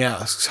he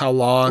asks how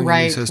long,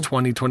 and he says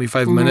 20,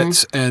 25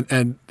 minutes,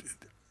 and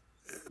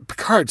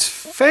Picard's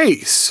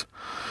face,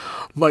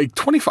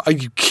 25, are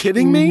you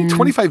kidding me?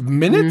 25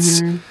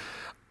 minutes?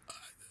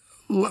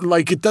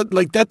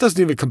 That doesn't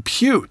even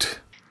compute.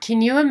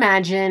 Can you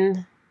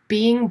imagine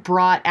being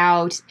brought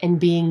out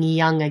and being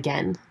young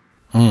again?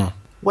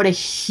 What a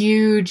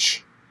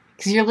huge...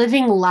 Because you're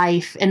living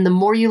life, and the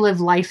more you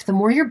live life, the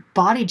more your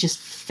body just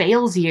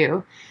fails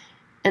you.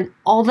 And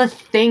all the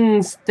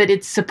things that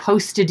it's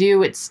supposed to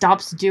do, it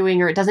stops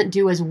doing, or it doesn't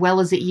do as well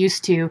as it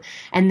used to.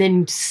 And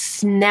then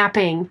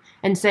snapping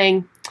and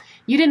saying,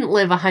 you didn't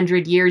live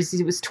 100 years,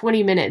 it was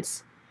 20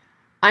 minutes.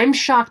 I'm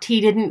shocked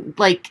he didn't,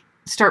 like,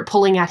 start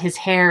pulling out his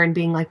hair and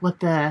being like,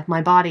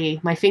 my body,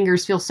 my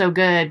fingers feel so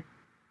good.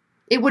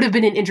 It would have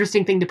been an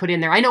interesting thing to put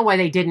in there. I know why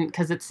they didn't,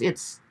 because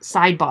it's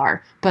sidebar,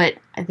 but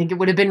I think it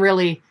would have been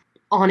really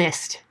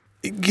honest.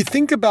 You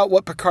think about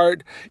what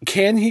Picard,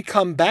 can he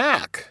come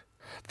back?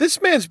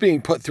 This man's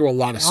being put through a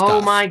lot of stuff.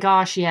 Oh my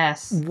gosh,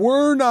 yes.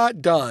 We're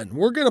not done.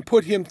 We're going to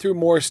put him through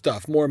more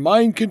stuff, more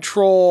mind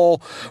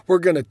control. We're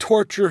going to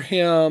torture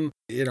him,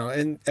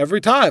 and every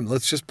time,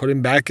 let's just put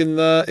him back in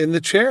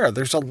the chair.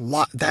 There's a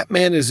lot. That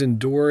man is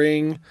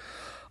enduring.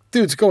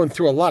 Dude's going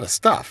through a lot of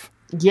stuff.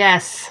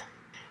 Yes.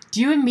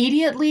 Do you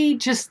immediately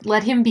just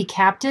let him be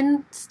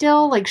captain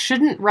still? Like,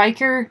 shouldn't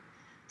Riker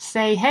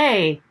say,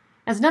 hey,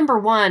 as number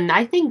one,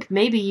 I think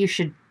maybe you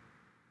should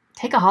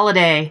take a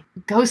holiday.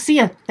 Go see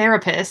a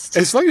therapist.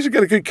 As long as you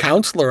get a good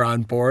counselor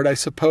on board, I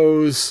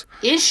suppose.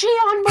 Is she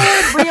on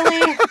board,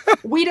 really?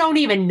 We don't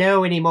even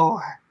know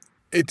anymore.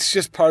 It's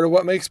just part of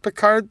what makes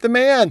Picard the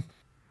man.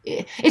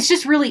 It's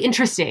just really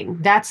interesting.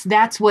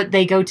 That's what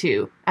they go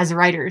to as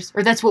writers.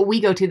 Or that's what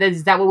we go to.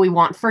 Is that what we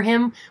want for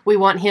him? We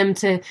want him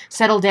to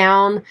settle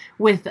down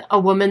with a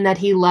woman that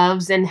he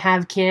loves and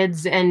have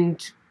kids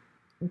and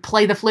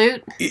play the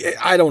flute?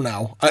 I don't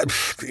know.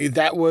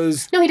 That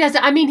was... No, he does.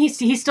 I mean,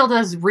 he still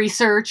does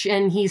research,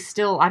 and he's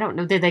still, I don't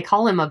know, did they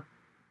call him a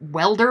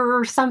welder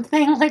or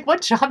something? Like,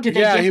 what job did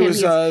they give him? He was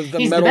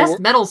he's the best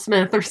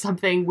metalsmith or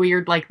something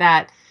weird like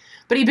that.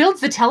 But he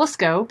builds the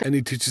telescope. And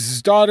he teaches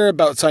his daughter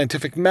about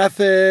scientific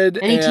method.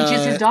 And he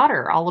teaches his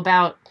daughter all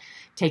about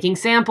taking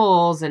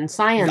samples and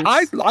science.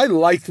 I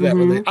liked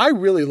that. I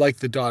really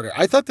liked the daughter.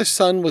 I thought the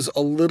son was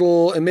a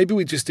little, and maybe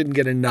we just didn't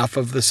get enough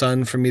of the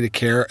son for me to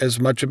care as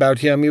much about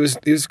him. He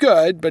was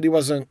good, but he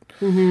wasn't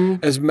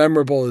as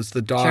memorable as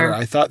the daughter. Sure.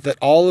 I thought that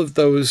all of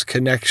those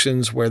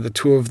connections where the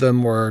two of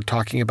them were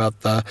talking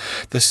about the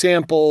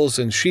samples,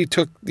 and she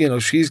took,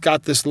 she's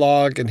got this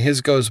log and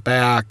his goes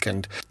back,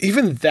 and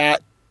even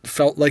that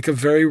felt like a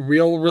very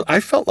real, I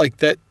felt like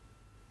that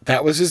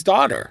was his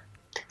daughter.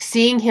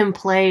 Seeing him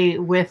play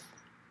with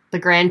the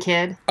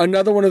grandkid.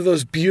 Another one of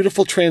those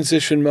beautiful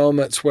transition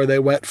moments where they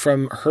went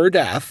from her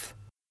death,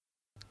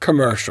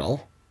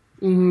 commercial,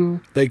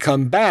 they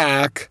come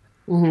back,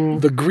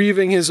 the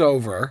grieving is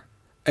over,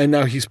 and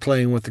now he's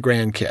playing with the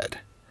grandkid.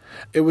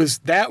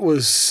 That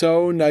was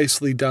so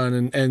nicely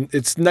done, and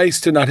it's nice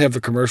to not have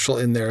the commercial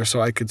in there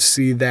so I could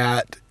see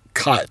that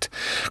cut,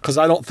 because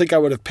I don't think I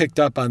would have picked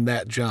up on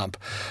that jump.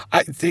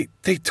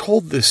 They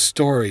told this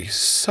story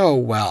so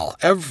well.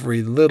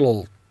 Every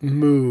little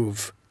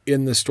move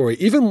in the story,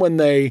 even when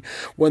they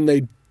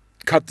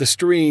cut the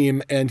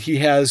stream and he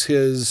has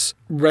his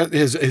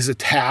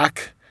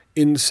attack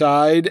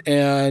inside,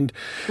 and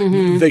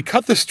they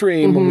cut the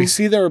stream when we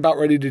see they're about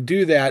ready to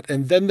do that,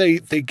 and then they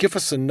give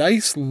us a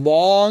nice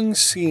long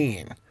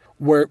scene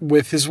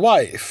with his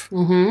wife,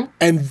 and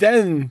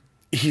then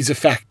he's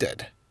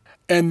affected.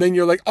 And then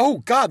you're like, oh,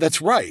 God,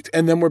 that's right.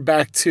 And then we're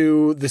back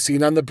to the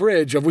scene on the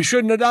bridge of we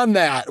shouldn't have done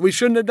that. We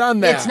shouldn't have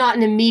done that. It's not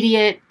an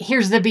immediate,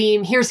 here's the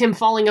beam, here's him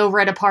falling over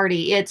at a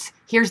party. It's,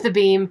 here's the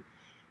beam,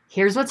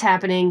 here's what's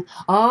happening.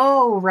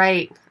 Oh,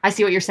 right. I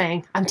see what you're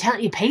saying. I'm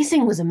telling you,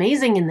 pacing was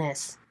amazing in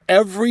this.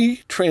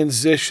 Every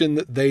transition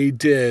that they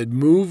did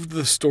moved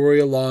the story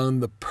along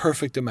the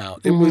perfect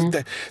amount. It was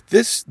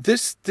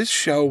this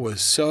show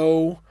was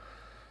so...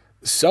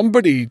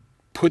 Somebody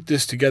put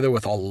this together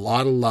with a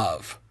lot of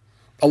love.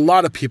 A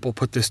lot of people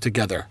put this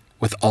together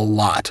with a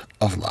lot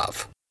of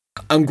love.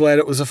 I'm glad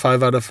it was a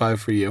 5 out of 5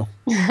 for you.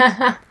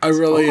 I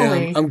really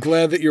am. I'm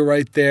glad that you're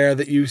right there,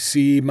 that you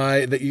see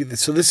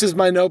so this is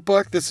my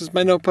notebook. This is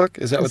my notebook.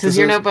 Is that what this is? This is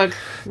your notebook.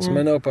 It's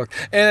my notebook.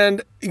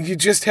 And you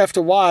just have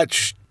to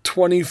watch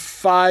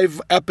 25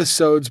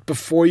 episodes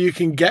before you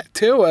can get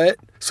to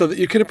it so that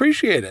you can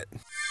appreciate it.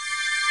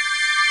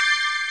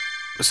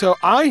 So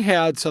I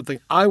had something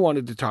I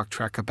wanted to talk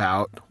Trek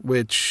about,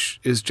 which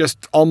is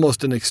just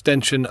almost an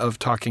extension of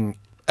talking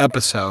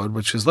episode,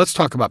 which is let's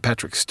talk about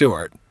Patrick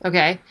Stewart.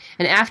 Okay.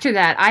 And after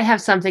that, I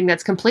have something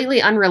that's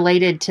completely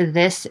unrelated to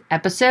this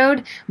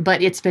episode,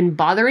 but it's been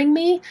bothering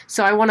me.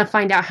 So I want to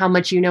find out how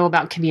much you know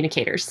about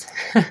communicators.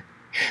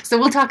 So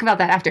we'll talk about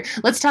that after.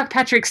 Let's talk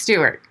Patrick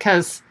Stewart,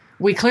 because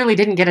we clearly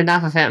didn't get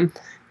enough of him.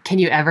 Can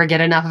you ever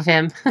get enough of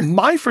him?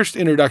 My first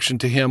introduction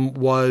to him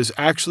was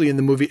actually in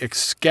the movie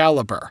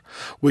Excalibur,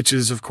 which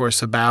is, of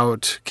course,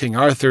 about King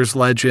Arthur's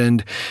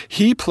legend.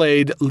 He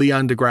played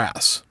Leon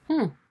deGrasse.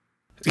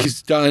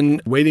 He's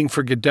done Waiting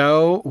for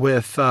Godot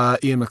with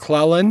Ian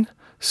McClellan.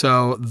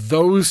 So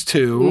those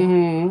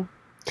two,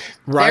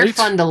 right? They're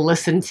fun to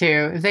listen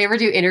to. If they ever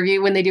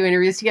when they do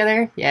interviews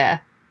together, yeah.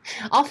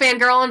 I'll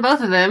fangirl on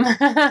both of them.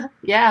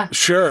 Yeah.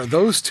 Sure,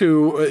 those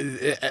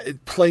two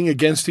playing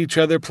against each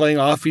other, playing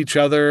off each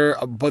other,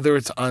 whether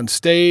it's on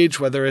stage,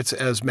 whether it's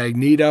as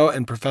Magneto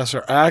and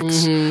Professor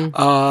X.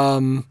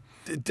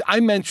 Did I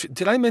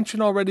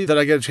mention already that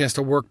I got a chance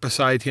to work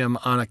beside him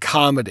on a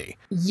comedy?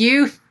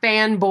 You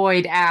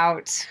fanboyed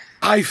out.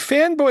 I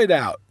fanboyed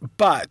out,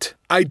 but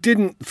I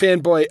didn't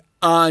fanboy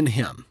on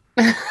him.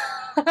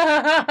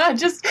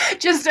 just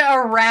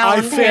around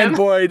I him.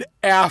 fanboyed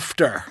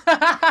after.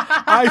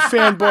 I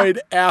fanboyed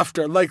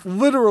after. Like,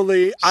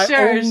 literally, I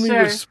only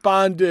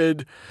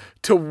responded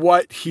to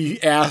what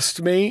he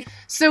asked me.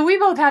 So we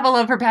both have a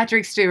love for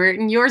Patrick Stewart,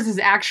 and yours is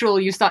actual,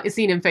 you've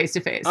seen him face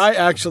to face. I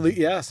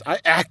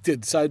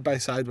acted side by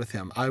side with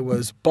him. I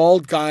was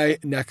bald guy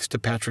next to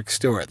Patrick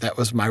Stewart. That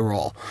was my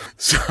role.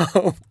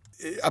 So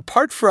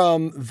apart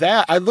from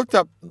that, I looked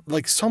up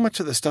like so much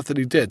of the stuff that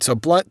he did. So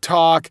Blunt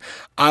Talk,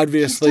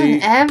 obviously,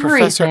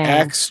 Professor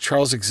X,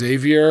 Charles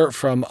Xavier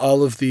from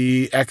all of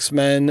the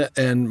X-Men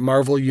and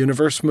Marvel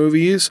Universe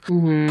movies.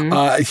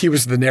 He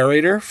was the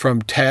narrator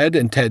from Ted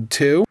and Ted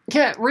 2.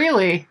 Yeah,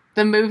 really?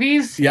 The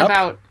movies?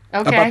 Yep.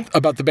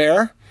 About the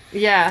bear?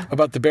 Yeah.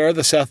 About the bear,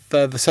 the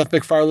Seth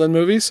MacFarlane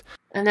movies.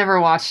 I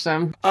never watched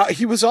them.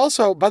 He was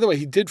also, by the way,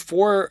 he did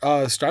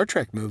 4 Star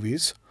Trek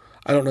movies.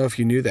 I don't know if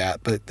you knew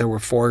that, but there were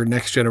 4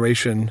 Next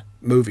Generation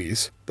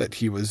movies that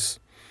he was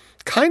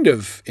kind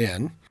of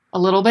in. A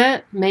little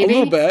bit, maybe? A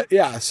little bit,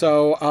 yeah.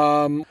 So,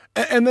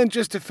 and then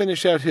just to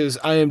finish out his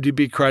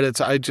IMDb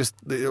credits,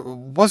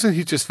 wasn't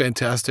he just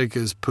fantastic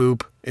as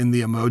Poop in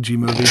the Emoji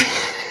Movie?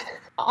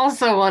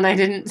 Also one I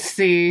didn't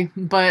see,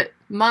 but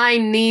my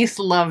niece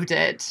loved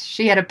it.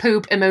 She had a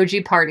poop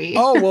emoji party.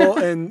 Oh, well,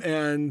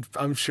 and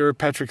I'm sure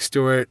Patrick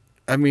Stewart,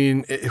 I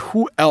mean,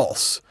 who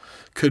else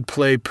could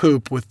play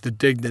Poop with the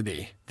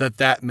dignity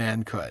that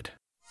man could?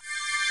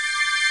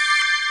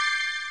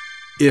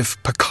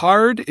 If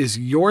Picard is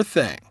your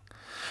thing,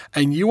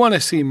 and you want to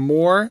see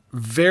more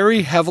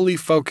very heavily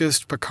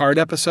focused Picard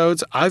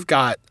episodes, I've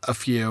got a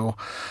few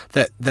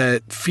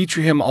that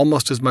feature him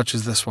almost as much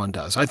as this one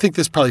does. I think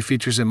this probably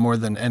features him more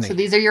than any. So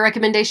these are your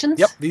recommendations?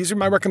 Yep, these are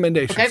my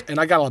recommendations. Okay. And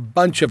I got a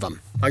bunch of them.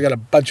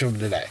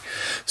 Today.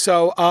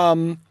 So,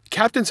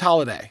 Captain's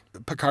Holiday.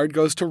 Picard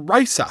goes to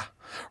Risa.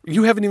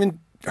 You haven't even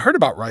heard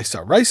about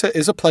Risa. Risa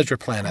is a pleasure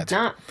planet.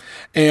 Not.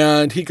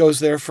 And he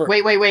goes there for...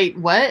 Wait.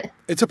 What?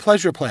 It's a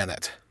pleasure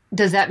planet.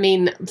 Does that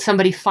mean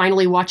somebody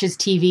finally watches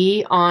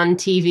TV on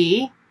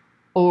TV?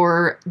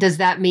 Or does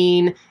that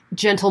mean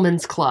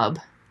gentleman's club?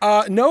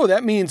 No,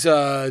 that means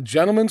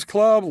gentleman's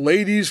club,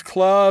 ladies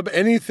club,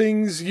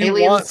 anything's you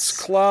wants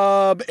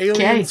club,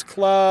 aliens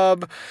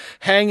club,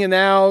 hanging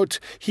out.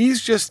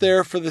 He's just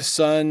there for the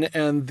sun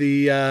and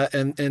the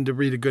and to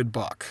read a good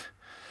book.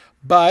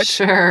 But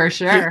sure.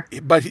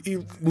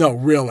 No,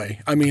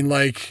 really. I mean,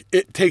 like,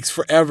 it takes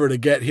forever to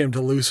get him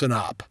to loosen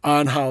up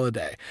on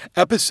Holiday.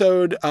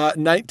 Episode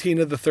 19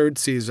 of the 3rd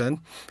season,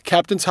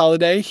 Captain's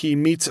Holiday, he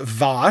meets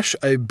Vash,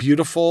 a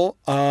beautiful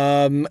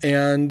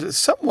and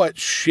somewhat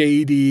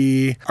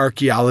shady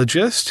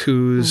archaeologist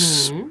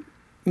who's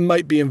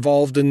might be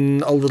involved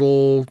in a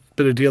little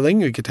bit of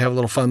dealing. You get to have a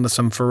little fun with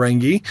some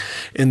Ferengi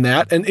in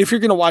that. And if you're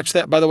going to watch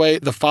that, by the way,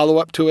 the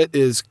follow-up to it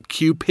is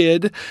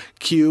Cupid,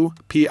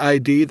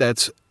 Q-P-I-D.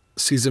 That's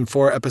season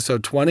 4,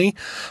 episode 20.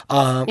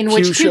 In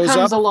which Q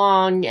comes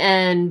along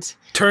and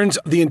turns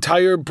the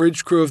entire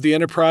bridge crew of the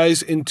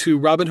Enterprise into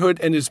Robin Hood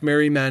and his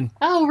merry men.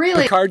 Oh,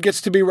 really? Picard gets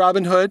to be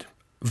Robin Hood.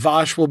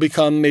 Vash will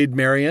become Maid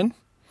Marian.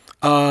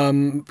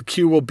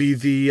 Q will be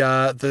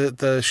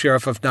the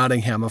sheriff of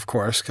Nottingham, of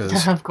course,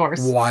 because of course,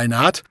 why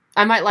not?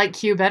 I might like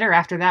Q better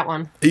after that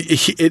one.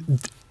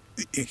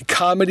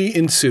 Comedy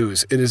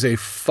ensues. It is a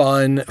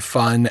fun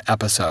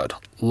episode.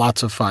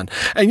 Lots of fun,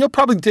 and you'll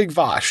probably dig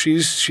Vash.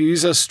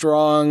 She's a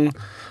strong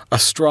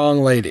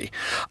lady.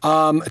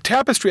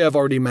 Tapestry I've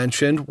already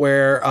mentioned,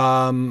 where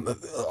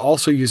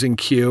also using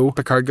Q,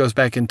 Picard goes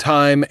back in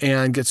time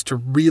and gets to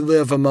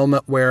relive a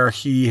moment where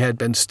he had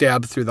been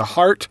stabbed through the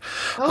heart,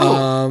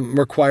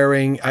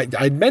 requiring,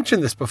 I'd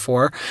mentioned this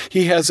before,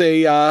 he has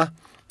an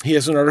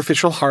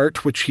artificial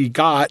heart, which he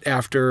got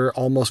after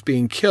almost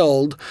being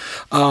killed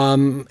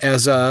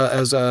as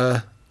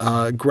a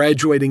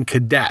graduating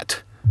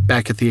cadet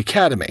back at the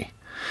academy.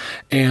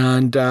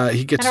 And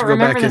he gets to go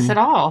back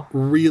and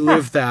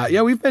relive that.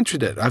 Yeah, we've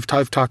mentioned it. I've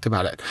talked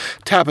about it.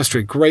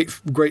 Tapestry,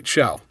 great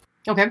show.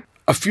 Okay.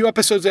 A few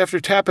episodes after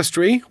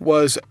Tapestry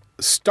was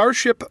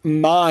Starship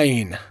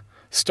Mine.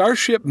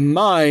 Starship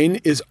Mine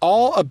is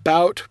all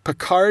about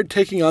Picard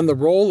taking on the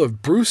role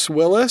of Bruce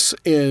Willis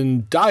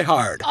in Die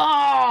Hard.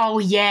 Oh,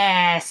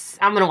 yes.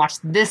 I'm going to watch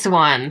this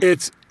one.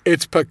 It's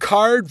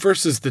Picard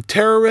versus the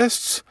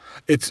terrorists.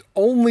 It's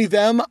only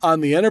them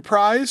on the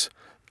Enterprise.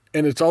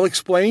 And it's all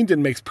explained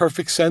and makes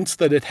perfect sense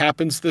that it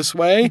happens this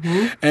way.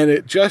 Mm-hmm. And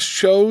it just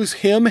shows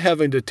him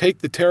having to take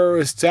the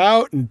terrorists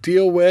out and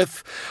deal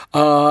with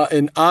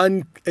an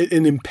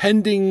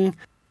impending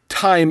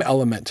time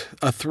element,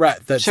 a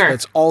threat that's Sure.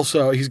 that's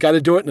also, he's got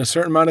to do it in a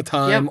certain amount of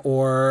time Yep.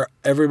 or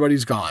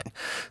everybody's gone.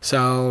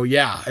 So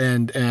yeah,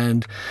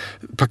 and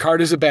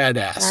Picard is a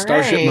badass. All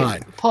Starship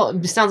right.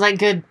 Mine. Sounds like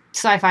good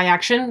sci-fi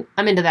action.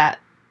 I'm into that.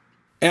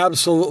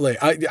 Absolutely.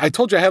 I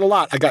told you I had a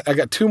lot. I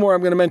got two more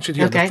I'm going to mention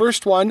here. Okay. The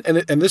first one,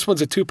 and this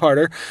one's a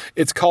two-parter.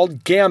 It's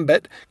called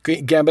Gambit.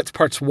 Gambit's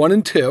parts 1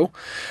 and 2.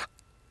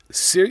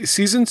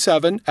 Season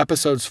 7,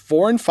 episodes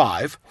 4 and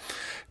 5.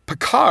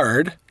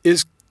 Picard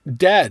is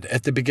dead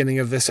at the beginning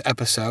of this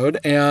episode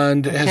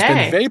and has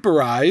been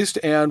vaporized,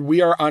 and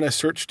we are on a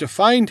search to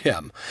find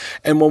him.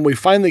 And when we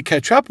finally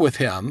catch up with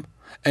him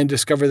and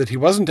discover that he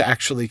wasn't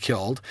actually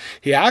killed,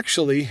 he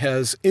actually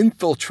has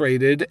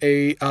infiltrated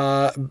a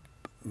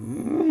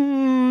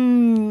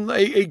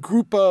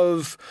group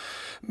of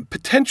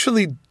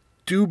potentially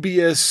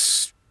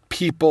dubious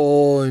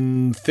people,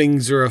 and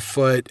things are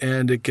afoot,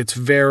 and it gets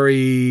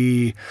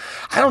very,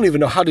 I don't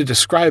even know how to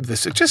describe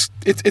this.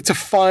 It's a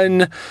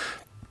fun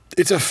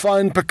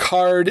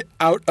Picard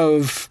out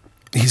of,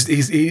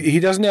 he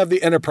doesn't have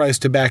the Enterprise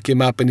to back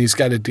him up, and he's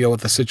got to deal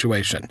with the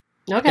situation.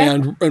 Okay.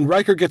 And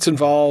Riker gets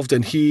involved,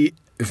 and he,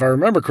 if I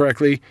remember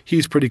correctly,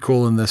 he's pretty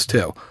cool in this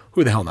too.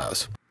 Who the hell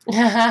knows?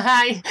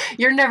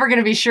 You're never going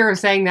to be sure of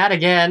saying that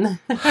again.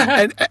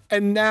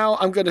 and now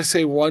I'm going to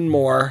say one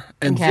more,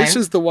 and Okay. this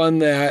is the one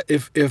that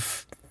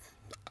if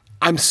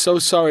I'm so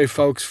sorry,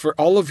 folks, for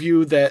all of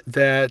you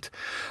that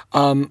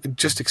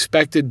just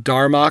expected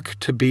Darmok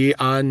to be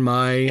on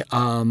my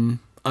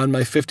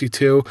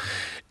 52.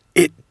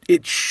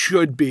 It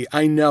should be.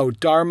 I know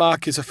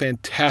Darmok is a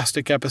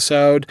fantastic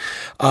episode.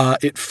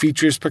 It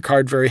features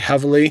Picard very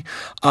heavily.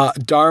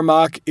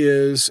 Darmok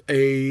is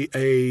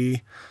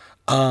a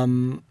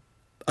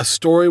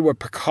story where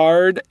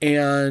Picard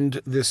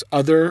and this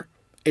other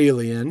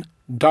alien,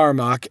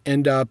 Darmok,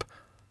 end up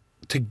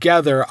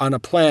together on a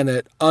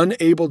planet,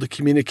 unable to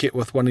communicate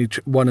with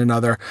one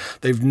another.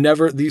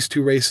 These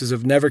two races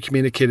have never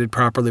communicated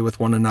properly with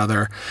one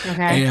another.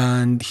 Okay.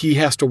 And he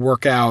has to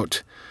work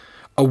out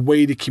a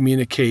way to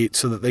communicate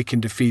so that they can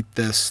defeat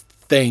this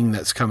thing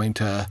that's coming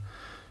to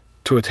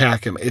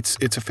attack him. It's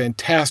a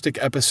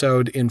fantastic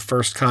episode in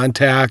First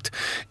Contact,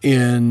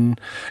 in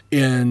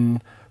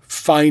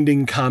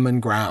finding common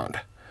ground.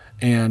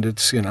 And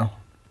it's,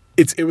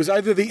 it was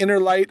either the Inner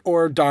Light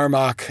or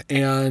Darmok,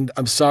 and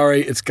I'm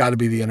sorry, it's got to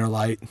be the Inner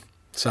Light.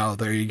 So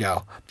there you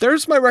go.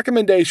 There's my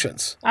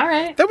recommendations. All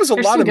right. That was a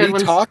There's lot some of good me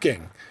ones.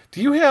 talking.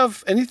 Do you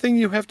have anything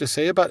you have to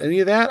say about any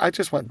of that? I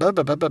just went blah,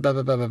 blah, blah, blah, blah,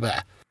 blah, blah, blah.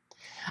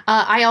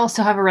 I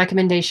also have a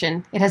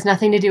recommendation. It has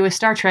nothing to do with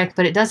Star Trek,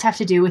 but it does have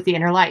to do with the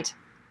Inner Light.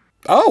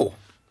 Oh,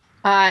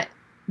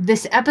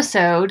 This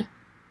episode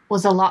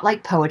was a lot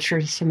like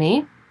poetry to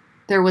me.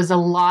 There was a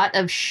lot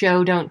of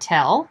show, don't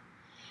tell.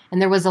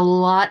 And there was a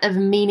lot of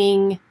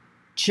meaning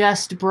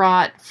just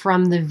brought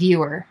from the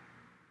viewer.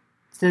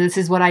 So this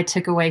is what I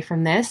took away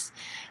from this.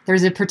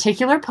 There's a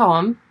particular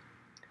poem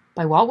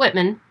by Walt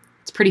Whitman.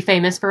 It's pretty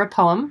famous for a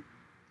poem.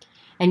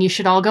 And you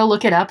should all go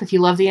look it up if you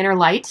love the Inner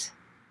Light.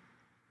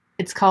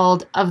 It's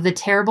called Of the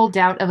Terrible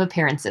Doubt of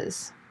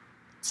Appearances.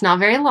 It's not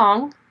very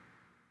long,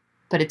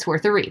 but it's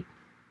worth a read.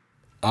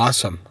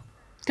 awesome.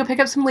 Go pick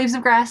up some leaves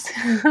of grass.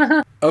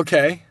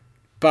 Okay.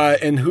 By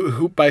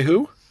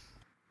who?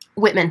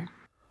 Whitman.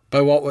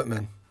 By Walt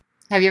Whitman.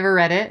 Have you ever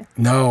read it?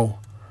 No,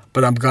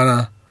 but I'm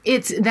gonna.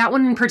 It's that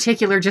one in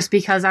particular just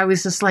because I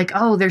was just like,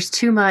 oh, there's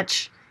too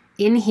much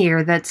in here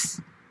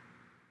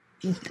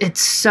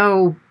it's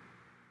so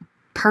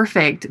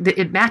perfect.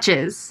 It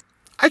matches.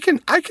 I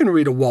can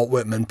read a Walt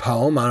Whitman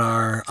poem on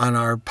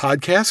our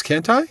podcast,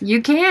 can't I?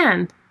 You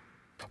can.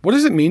 What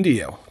does it mean to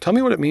you? Tell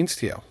me what it means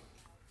to you.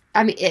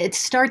 I mean, it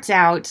starts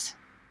out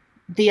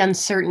the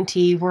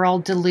uncertainty. We're all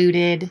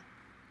deluded.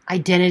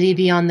 Identity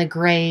beyond the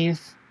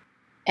grave.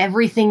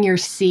 Everything you're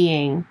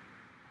seeing,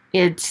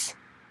 it's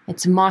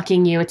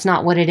mocking you. It's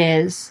not what it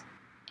is.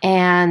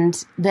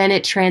 And then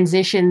it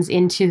transitions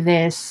into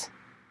this.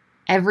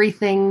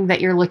 Everything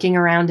that you're looking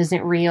around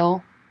isn't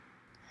real.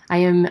 I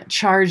am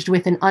charged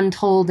with an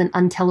untold and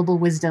untellable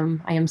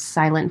wisdom. I am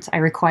silent. I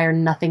require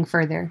nothing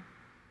further.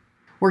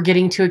 We're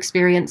getting to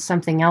experience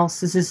something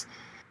else. Is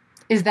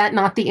that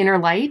not the Inner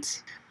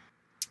Light?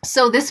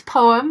 So this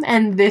poem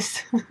and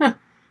this,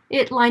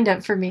 it lined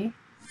up for me.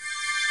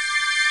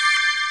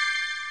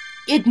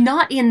 It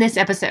not in this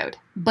episode,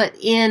 but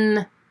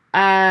in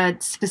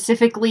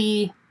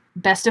specifically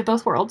Best of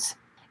Both Worlds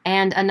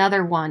and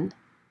another one.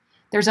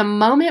 There's a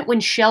moment when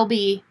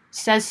Shelby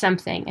says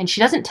something and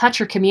she doesn't touch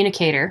her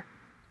communicator.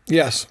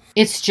 Yes.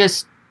 It's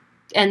just,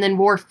 and then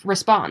Worf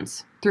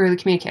responds through the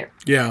communicator.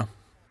 Yeah.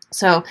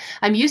 So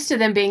I'm used to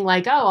them being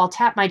like, oh, I'll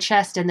tap my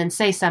chest and then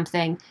say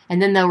something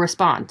and then they'll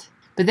respond.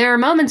 But there are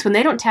moments when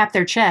they don't tap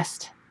their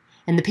chest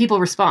and the people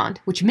respond,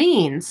 which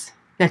means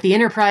that the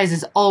Enterprise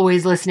is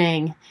always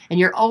listening and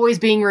you're always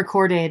being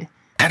recorded.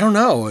 I don't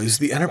know. Is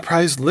the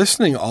Enterprise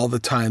listening all the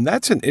time?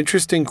 That's an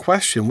interesting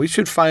question. We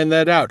should find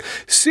that out.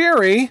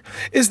 Siri,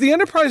 is the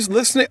Enterprise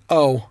listening?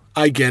 Oh,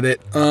 I get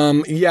it.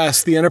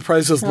 Yes, the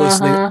Enterprise is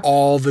listening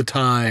all the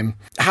time.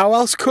 How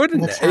else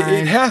couldn't it?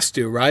 It has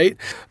to, right?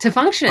 To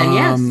function,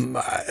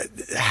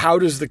 yes. How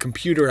does the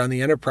computer on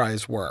the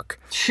Enterprise work?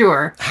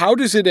 Sure. How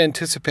does it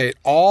anticipate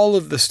all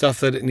of the stuff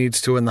that it needs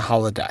to in the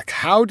holodeck?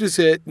 How does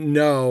it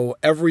know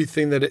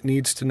everything that it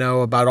needs to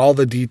know about all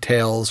the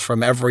details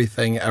from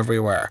everything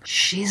everywhere?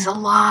 She's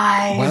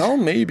alive. Well,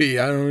 maybe.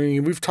 I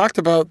mean, we've talked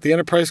about the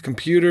Enterprise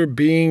computer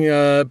being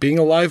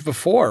alive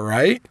before,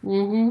 right?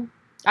 Mm-hmm.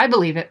 I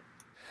believe it.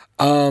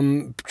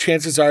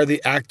 Chances are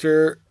the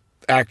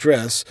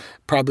actress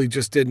probably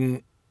just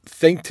didn't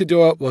think to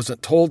do it,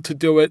 wasn't told to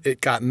do it.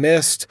 It got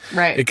missed.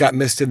 Right. It got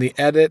missed in the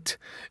edit.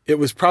 It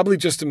was probably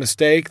just a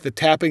mistake. The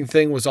tapping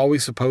thing was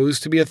always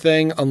supposed to be a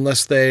thing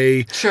unless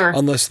they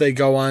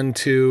go on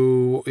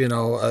to,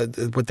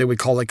 what they would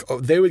call it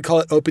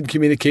open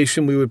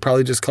communication. We would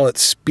probably just call it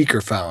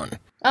speakerphone.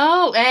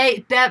 Oh,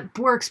 hey, that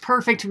works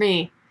perfect for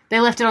me. They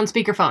left it on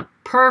speakerphone.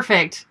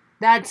 Perfect.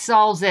 That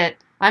solves it.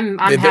 I'm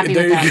happy with that.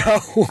 There you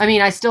go. I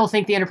mean, I still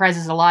think the Enterprise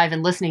is alive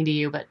and listening to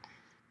you, but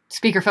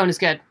speakerphone is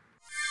good.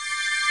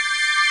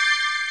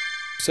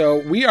 So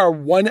we are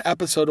one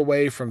episode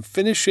away from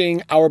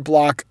finishing our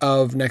block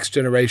of Next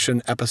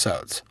Generation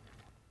episodes.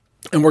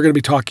 And we're going to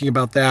be talking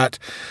about that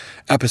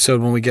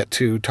episode when we get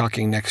to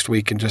talking next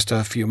week in just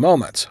a few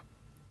moments.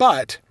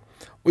 But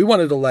we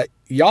wanted to let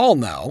y'all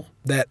know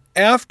that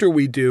after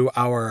we do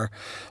our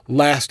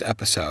last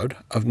episode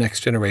of Next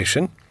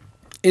Generation,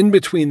 in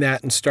between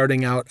that and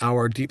starting out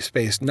our Deep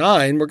Space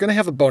Nine, we're going to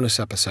have a bonus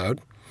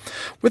episode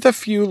with a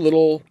few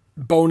little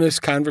bonus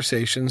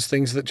conversations,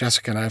 things that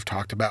Jessica and I have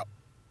talked about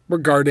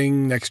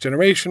regarding Next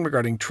Generation,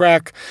 regarding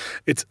Trek.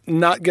 It's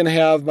not going to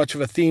have much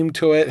of a theme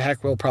to it.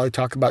 Heck, we'll probably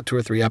talk about 2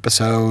 or 3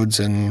 episodes.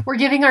 And we're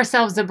giving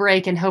ourselves a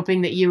break and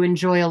hoping that you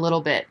enjoy a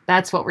little bit.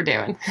 That's what we're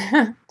doing.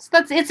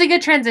 It's a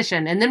good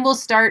transition. And then we'll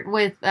start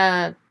with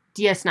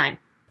DS9.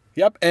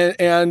 Yep,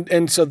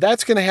 and so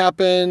that's going to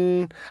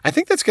happen. I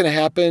think that's going to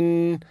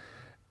happen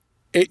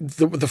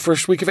the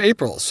first week of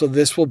April. So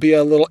this will be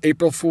a little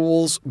April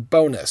Fool's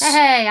bonus.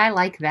 Hey, I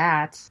like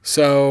that.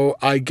 So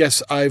I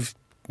guess I've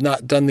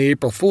not done the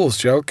April Fool's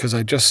joke because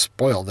I just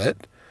spoiled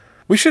it.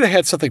 We should have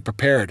had something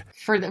prepared.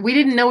 We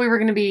didn't know we were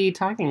going to be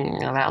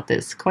talking about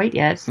this quite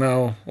yet.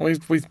 No,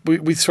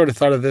 we sort of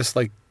thought of this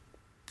like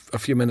a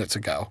few minutes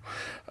ago.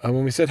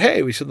 When we said,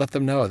 hey, we should let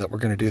them know that we're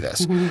going to do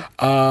this.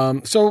 Mm-hmm.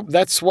 So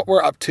that's what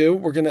we're up to.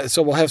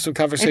 We'll have some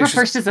conversations.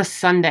 April 1st is a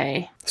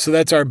Sunday. So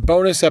that's our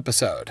bonus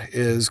episode,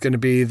 is going to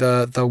be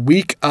the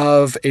week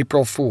of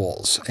April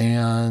Fools.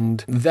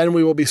 And then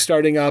we will be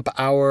starting up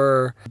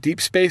our Deep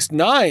Space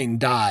Nine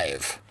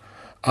dive.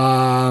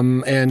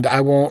 And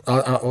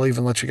I'll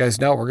even let you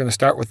guys know, we're going to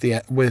start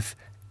with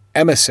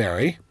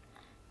Emissary,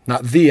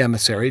 not the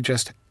Emissary,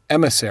 just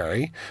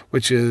Emissary,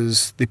 which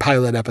is the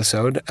pilot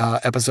episode,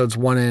 episodes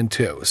 1 and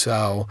 2.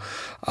 So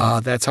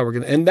that's how we're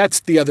going to, and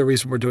that's the other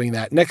reason we're doing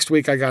that. Next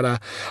week, I got a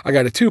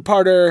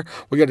 2-parter.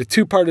 We got a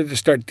 2-parter to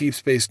start Deep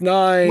Space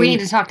Nine. We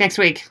need to talk next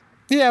week.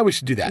 Yeah, we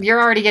should do that. You're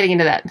already getting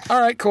into that.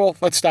 All right, cool.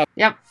 Let's stop.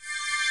 Yep.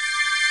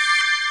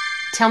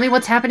 Tell me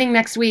what's happening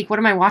next week. What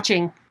am I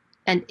watching?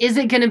 And is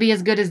it going to be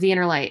as good as The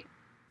Inner Light?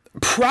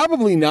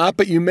 Probably not,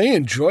 but you may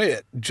enjoy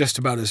it just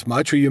about as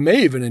much, or you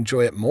may even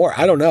enjoy it more.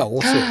 I don't know.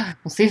 We'll see.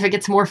 We'll see if it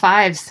gets more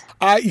 5s.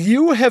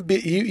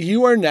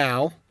 You are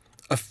now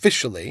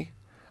officially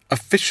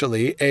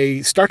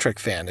a Star Trek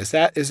fan. Is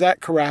that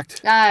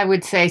correct? I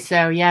would say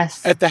so,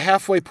 yes. At the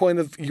halfway point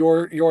of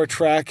your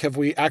track, have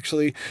we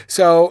actually?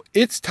 So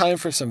it's time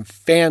for some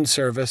fan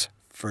service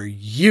for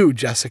you,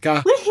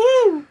 Jessica.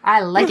 Woohoo! I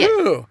like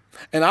it.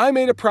 And I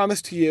made a promise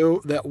to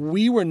you that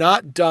we were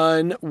not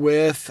done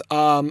with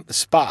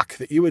Spock,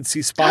 that you would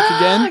see Spock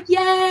again.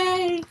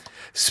 Yay!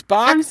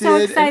 Spock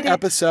did an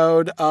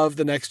episode of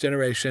The Next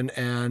Generation,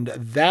 and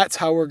that's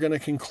how we're going to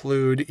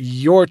conclude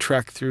your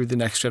trek through The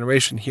Next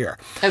Generation here.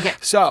 Okay.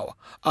 So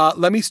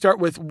let me start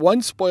with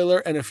one spoiler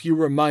and a few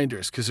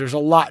reminders, because there's a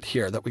lot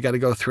here that we got to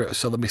go through.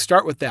 So let me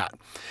start with that.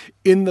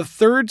 In the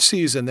 3rd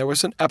season, there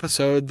was an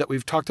episode that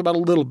we've talked about a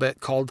little bit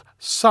called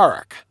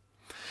Sarek.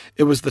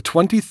 It was the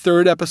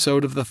 23rd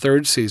episode of the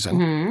 3rd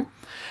season,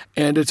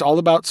 and it's all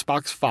about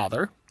Spock's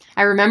father.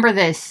 I remember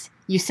this.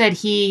 You said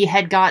he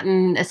had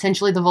gotten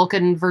essentially the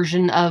Vulcan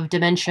version of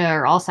dementia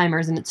or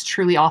Alzheimer's, and it's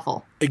truly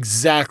awful.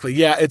 Exactly.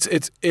 Yeah,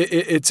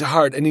 it's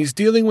hard. And he's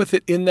dealing with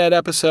it in that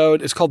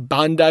episode. It's called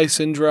Bondi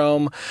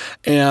Syndrome.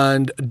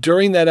 And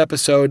during that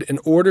episode, in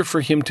order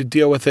for him to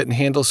deal with it and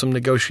handle some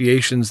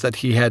negotiations that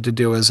he had to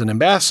do as an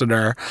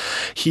ambassador,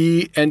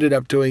 he ended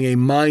up doing a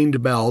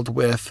mind meld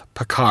with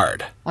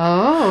Picard.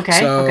 Oh, okay.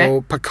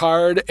 So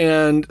Picard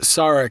and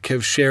Sarek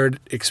have shared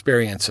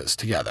experiences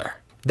together.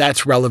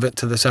 That's relevant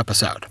to this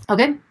episode.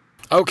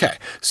 Okay.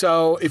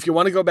 So if you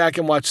want to go back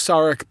and watch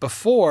Sarek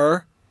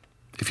before,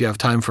 if you have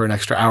time for an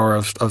extra hour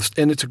of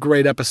and it's a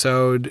great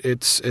episode.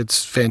 It's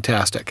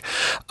fantastic.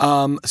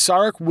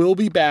 Sarek will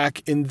be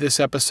back in this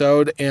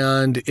episode,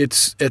 and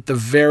it's at the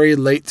very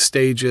late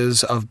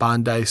stages of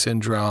Bondi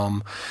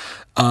Syndrome.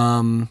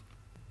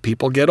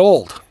 People get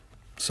old.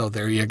 So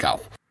there you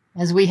go.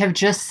 As we have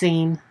just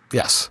seen.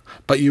 Yes,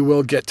 but you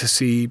will get to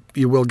see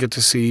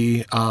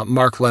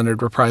Mark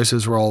Leonard reprise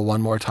his role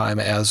one more time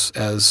as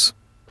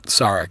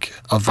Sarek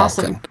of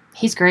Vulcan. Awesome.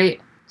 He's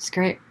great. He's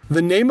great.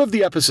 The name of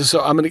the episode.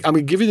 So I'm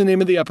gonna give you the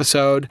name of the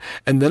episode,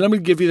 and then I'm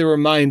gonna give you the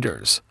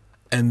reminders,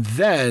 and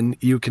then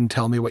you can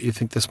tell me what you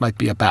think this might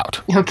be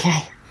about.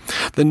 Okay.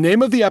 The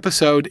name of the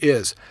episode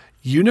is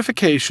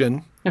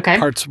Unification. Okay.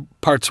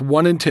 Parts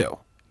 1 and 2.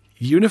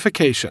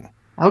 Unification.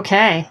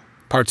 Okay.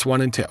 Parts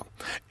 1 and 2.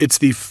 It's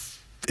the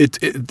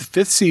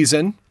fifth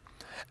season,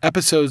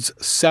 episodes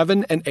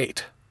 7 and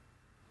 8,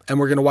 and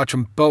we're going to watch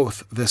them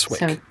both this week.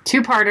 So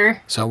two-parter.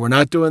 So we're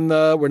not doing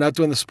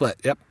the split.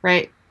 Yep.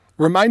 Right.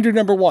 Reminder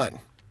number 1.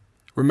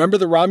 Remember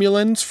the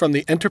Romulans from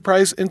the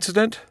Enterprise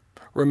incident?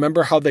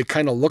 Remember how they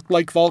kind of looked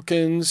like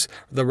Vulcans,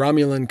 the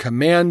Romulan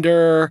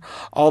commander,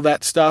 all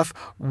that stuff?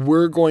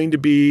 We're going to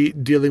be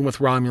dealing with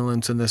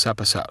Romulans in this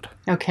episode.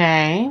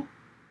 Okay.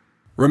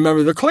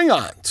 Remember the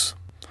Klingons?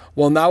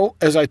 Well, now,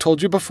 as I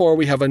told you before,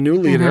 we have a new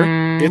leader.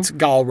 Mm-hmm. It's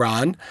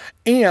Galran.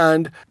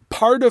 And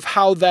part of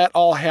how that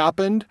all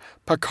happened,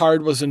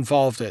 Picard was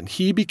involved in.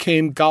 He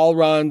became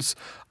Galran's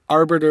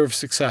arbiter of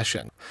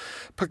succession.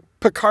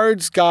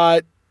 Picard's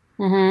got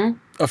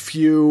a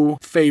few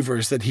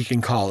favors that he can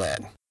call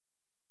in.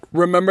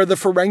 Remember the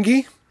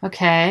Ferengi?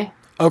 Okay.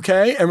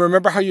 Okay, and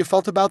remember how you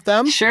felt about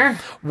them? Sure.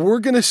 We're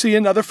going to see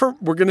another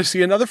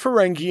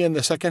Ferengi in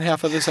the second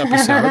half of this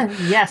episode.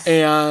 Yes.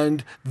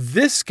 And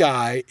this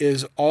guy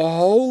is a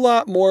whole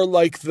lot more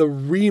like the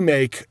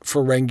remake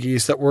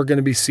Ferengis that we're going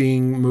to be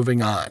seeing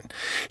moving on.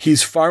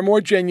 He's far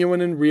more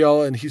genuine and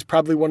real, and he's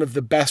probably one of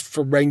the best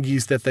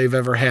Ferengis that they've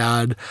ever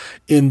had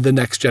in the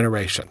Next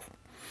Generation.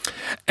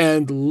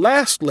 And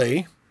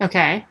lastly,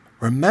 okay.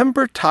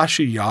 Remember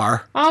Tasha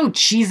Yar? Oh,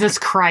 Jesus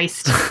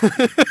Christ.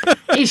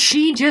 Is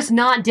she just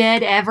not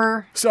dead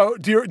ever? So,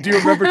 do you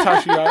remember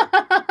Tasha Yar?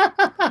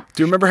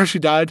 Do you remember how she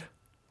died?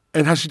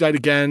 And how she died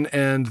again,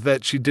 and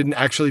that she didn't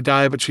actually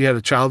die, but she had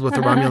a child with a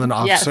Romulan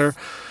officer?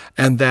 Yes.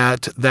 And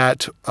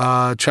that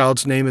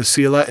child's name is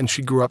Sela, and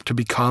she grew up to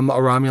become a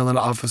Romulan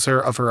officer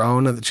of her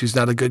own, and that she's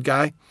not a good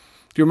guy? Do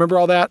you remember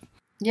all that?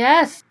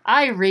 Yes,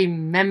 I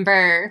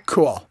remember.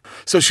 Cool.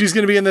 So she's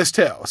going to be in this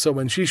too. So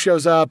when she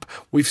shows up,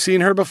 we've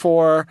seen her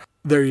before.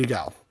 There you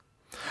go.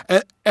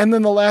 And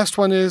then the last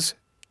one is,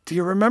 do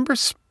you remember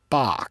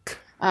Spock?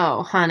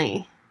 Oh,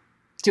 honey.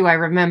 Do I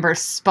remember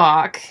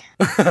Spock?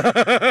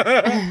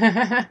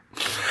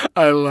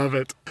 I love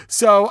it.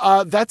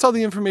 So that's all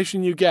the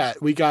information you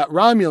get. We got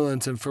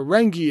Romulans and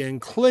Ferengi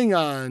and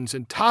Klingons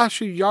and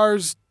Tasha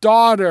Yar's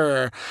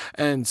daughter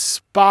and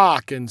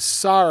Spock and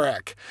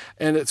Sarek.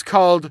 And it's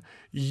called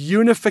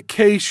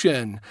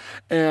Unification.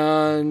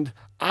 And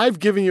I've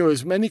given you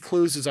as many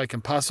clues as I can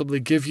possibly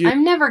give you.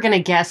 I'm never going to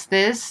guess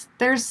this.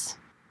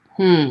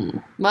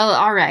 Well,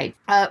 all right.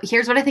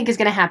 Here's what I think is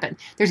going to happen.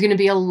 There's going to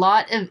be a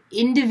lot of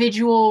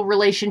individual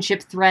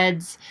relationship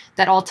threads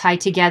that all tie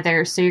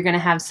together. So you're going to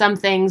have some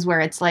things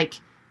where it's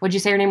like, what'd you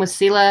say her name was?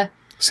 Sela?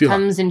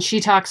 Comes and she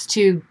talks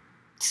to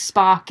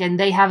Spock and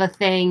they have a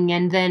thing.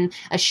 And then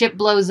a ship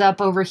blows up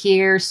over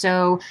here.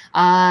 So,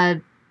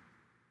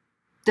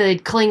 the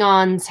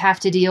Klingons have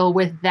to deal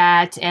with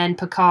that and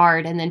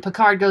Picard, and then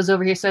Picard goes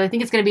over here. So I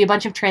think it's going to be a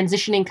bunch of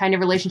transitioning kind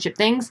of relationship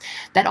things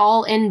that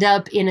all end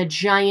up in a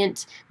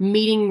giant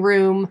meeting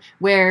room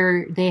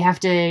where they have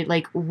to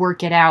like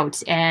work it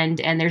out. And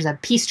there's a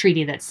peace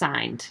treaty that's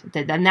signed.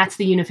 And that's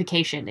the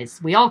unification.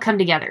 Is we all come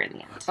together in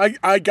the end.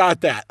 I got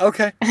that.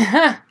 Okay.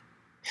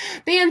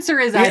 The answer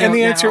is I don't know. And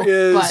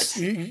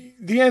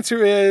the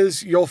answer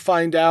is you'll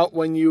find out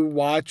when you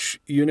watch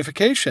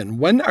Unification.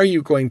 When are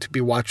you going to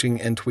be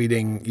watching and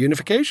tweeting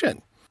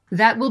Unification?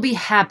 That will be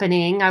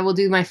happening. I will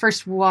do my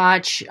first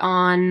watch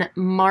on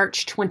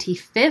March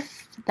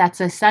 25th. That's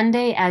a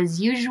Sunday,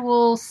 as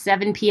usual,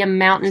 7 p.m.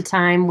 Mountain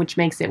Time, which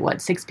makes it,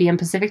 6 p.m.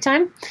 Pacific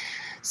Time?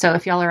 So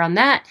if y'all are on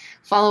that,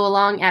 follow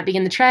along at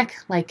Begin the Trek,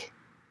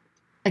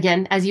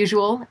 again, as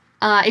usual.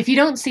 If you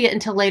don't see it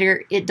until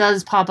later, it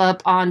does pop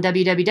up on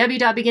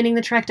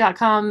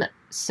www.beginningthetrek.com.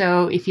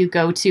 So if you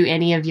go to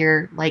any of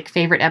your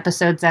favorite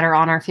episodes that are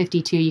on our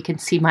 52, you can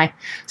see my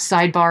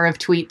sidebar of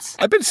tweets.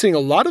 I've been seeing a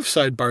lot of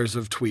sidebars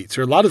of tweets,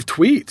 or a lot of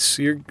tweets.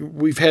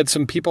 We've had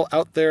some people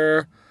out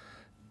there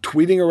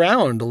tweeting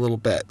around a little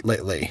bit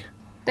lately.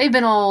 They've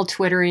been all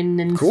Twittering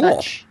and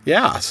such.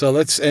 Yeah, so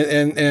let's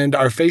and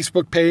our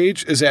Facebook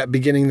page is at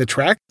Beginning the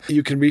Trek.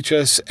 You can reach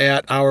us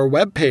at our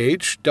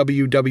webpage,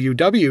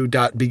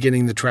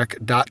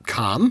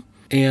 www.beginningthetrek.com,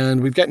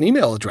 and we've got an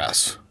email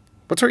address.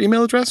 What's our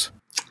email address?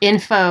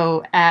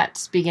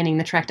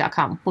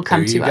 info@beginningthetrek.com will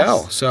come to us. There you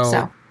go.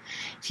 So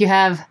if you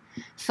have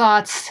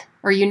thoughts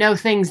or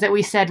things that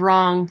we said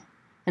wrong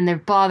and they're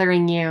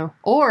bothering you,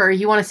 or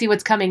you want to see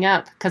what's coming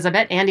up, because I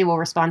bet Andy will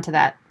respond to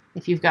that.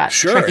 If you've got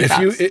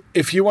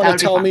if you want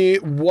to tell me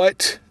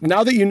what,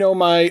 now that you know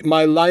my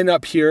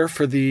lineup here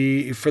for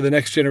the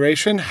Next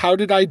Generation, how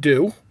did I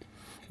do?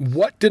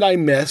 What did I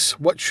miss?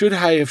 What should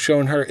I have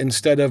shown her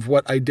instead of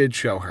what I did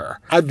show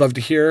her? I'd love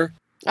to hear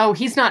Oh,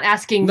 he's not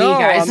asking No, me,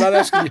 guys. I'm not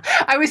asking you.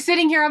 I was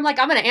sitting here, I'm like,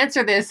 I'm going to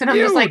answer this. And I'm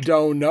You just like,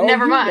 don't know.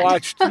 never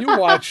mind. You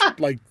watched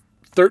like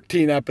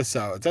 13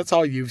 episodes. That's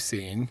all you've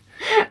seen.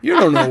 You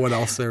don't know what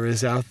else there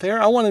is out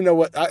there. I want to know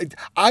what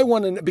I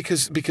want to know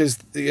because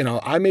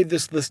I made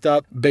this list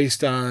up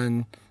based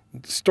on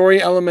story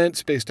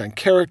elements, based on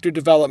character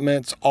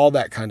developments, all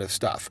that kind of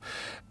stuff.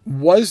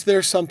 Was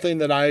there something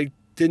that I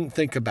didn't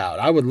think about?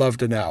 I would love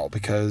to know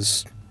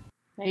because...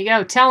 There you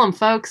go. Tell them,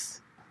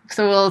 folks.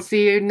 So we'll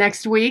see you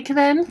next week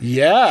then?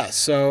 Yeah.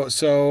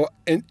 So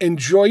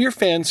enjoy your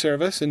fan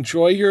service.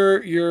 Enjoy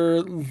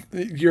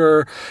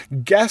your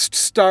guest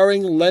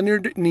starring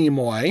Leonard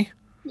Nimoy.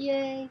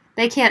 Yay.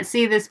 They can't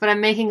see this, but I'm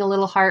making a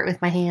little heart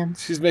with my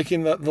hands. She's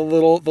making the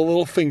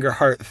little finger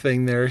heart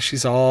thing there.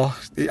 She's all...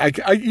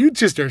 you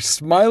just are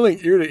smiling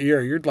ear to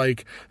ear. You're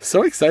like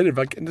so excited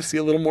about getting to see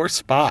a little more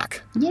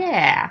Spock.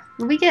 Yeah.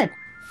 It'll be good.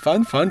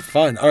 Fun.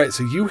 All right,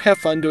 so you have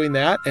fun doing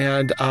that,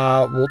 and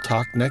we'll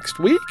talk next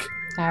week.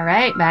 All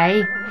right.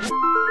 Bye.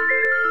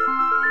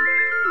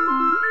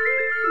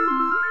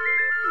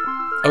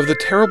 Of the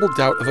Terrible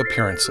Doubt of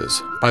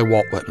Appearances by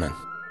Walt Whitman.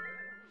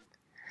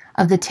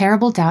 Of the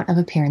terrible doubt of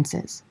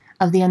appearances,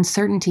 of the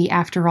uncertainty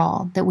after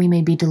all that we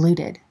may be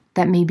deluded,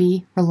 that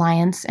maybe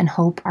reliance and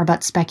hope are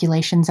but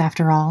speculations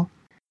after all.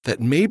 That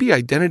maybe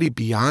identity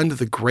beyond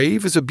the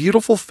grave is a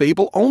beautiful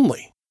fable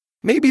only.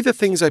 Maybe the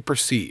things I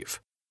perceive,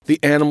 the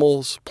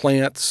animals,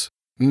 plants,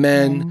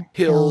 men,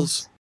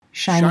 hills,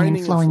 shining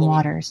and flowing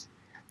waters,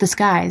 the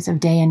skies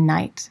of day and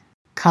night,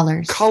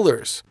 colors,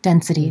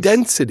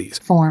 densities,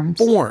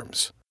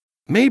 forms.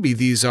 Maybe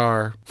these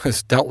are,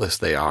 as doubtless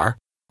they are,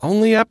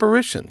 only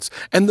apparitions,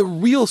 and the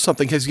real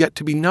something has yet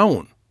to be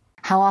known.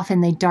 How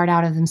often they dart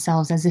out of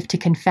themselves as if to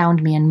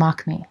confound me and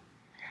mock me.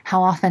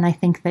 How often I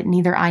think that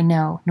neither I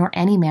know, nor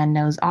any man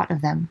knows aught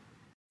of them.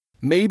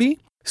 Maybe,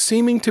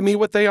 seeming to me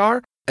what they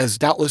are, as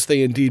doubtless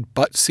they indeed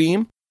but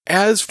seem,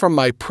 as from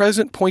my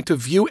present point of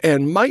view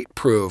and might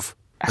prove,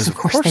 as of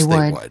course they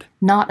would,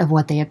 not of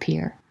what they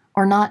appear,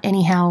 or not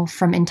anyhow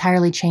from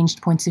entirely changed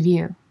points of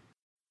view.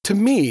 To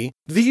me,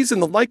 these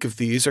and the like of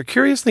these are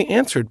curiously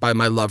answered by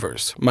my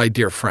lovers, my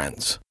dear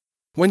friends.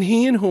 When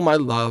he in whom I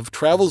love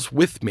travels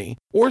with me,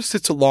 or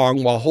sits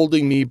along while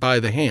holding me by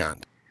the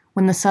hand.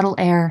 When the subtle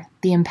air,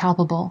 the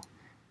impalpable,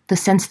 the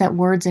sense that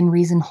words and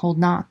reason hold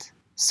not,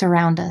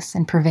 surround us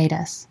and pervade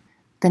us,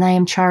 then I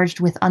am charged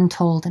with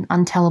untold and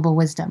untellable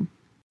wisdom.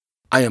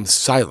 I am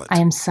silent.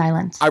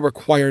 I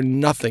require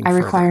nothing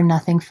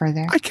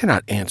further. I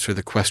cannot answer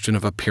the question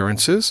of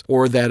appearances,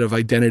 or that of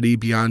identity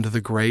beyond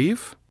the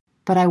grave.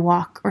 But I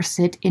walk or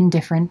sit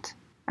indifferent.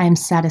 I am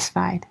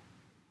satisfied.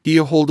 He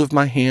a hold of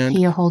my hand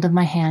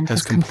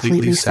has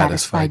completely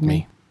satisfied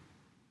me.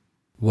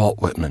 Walt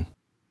Whitman.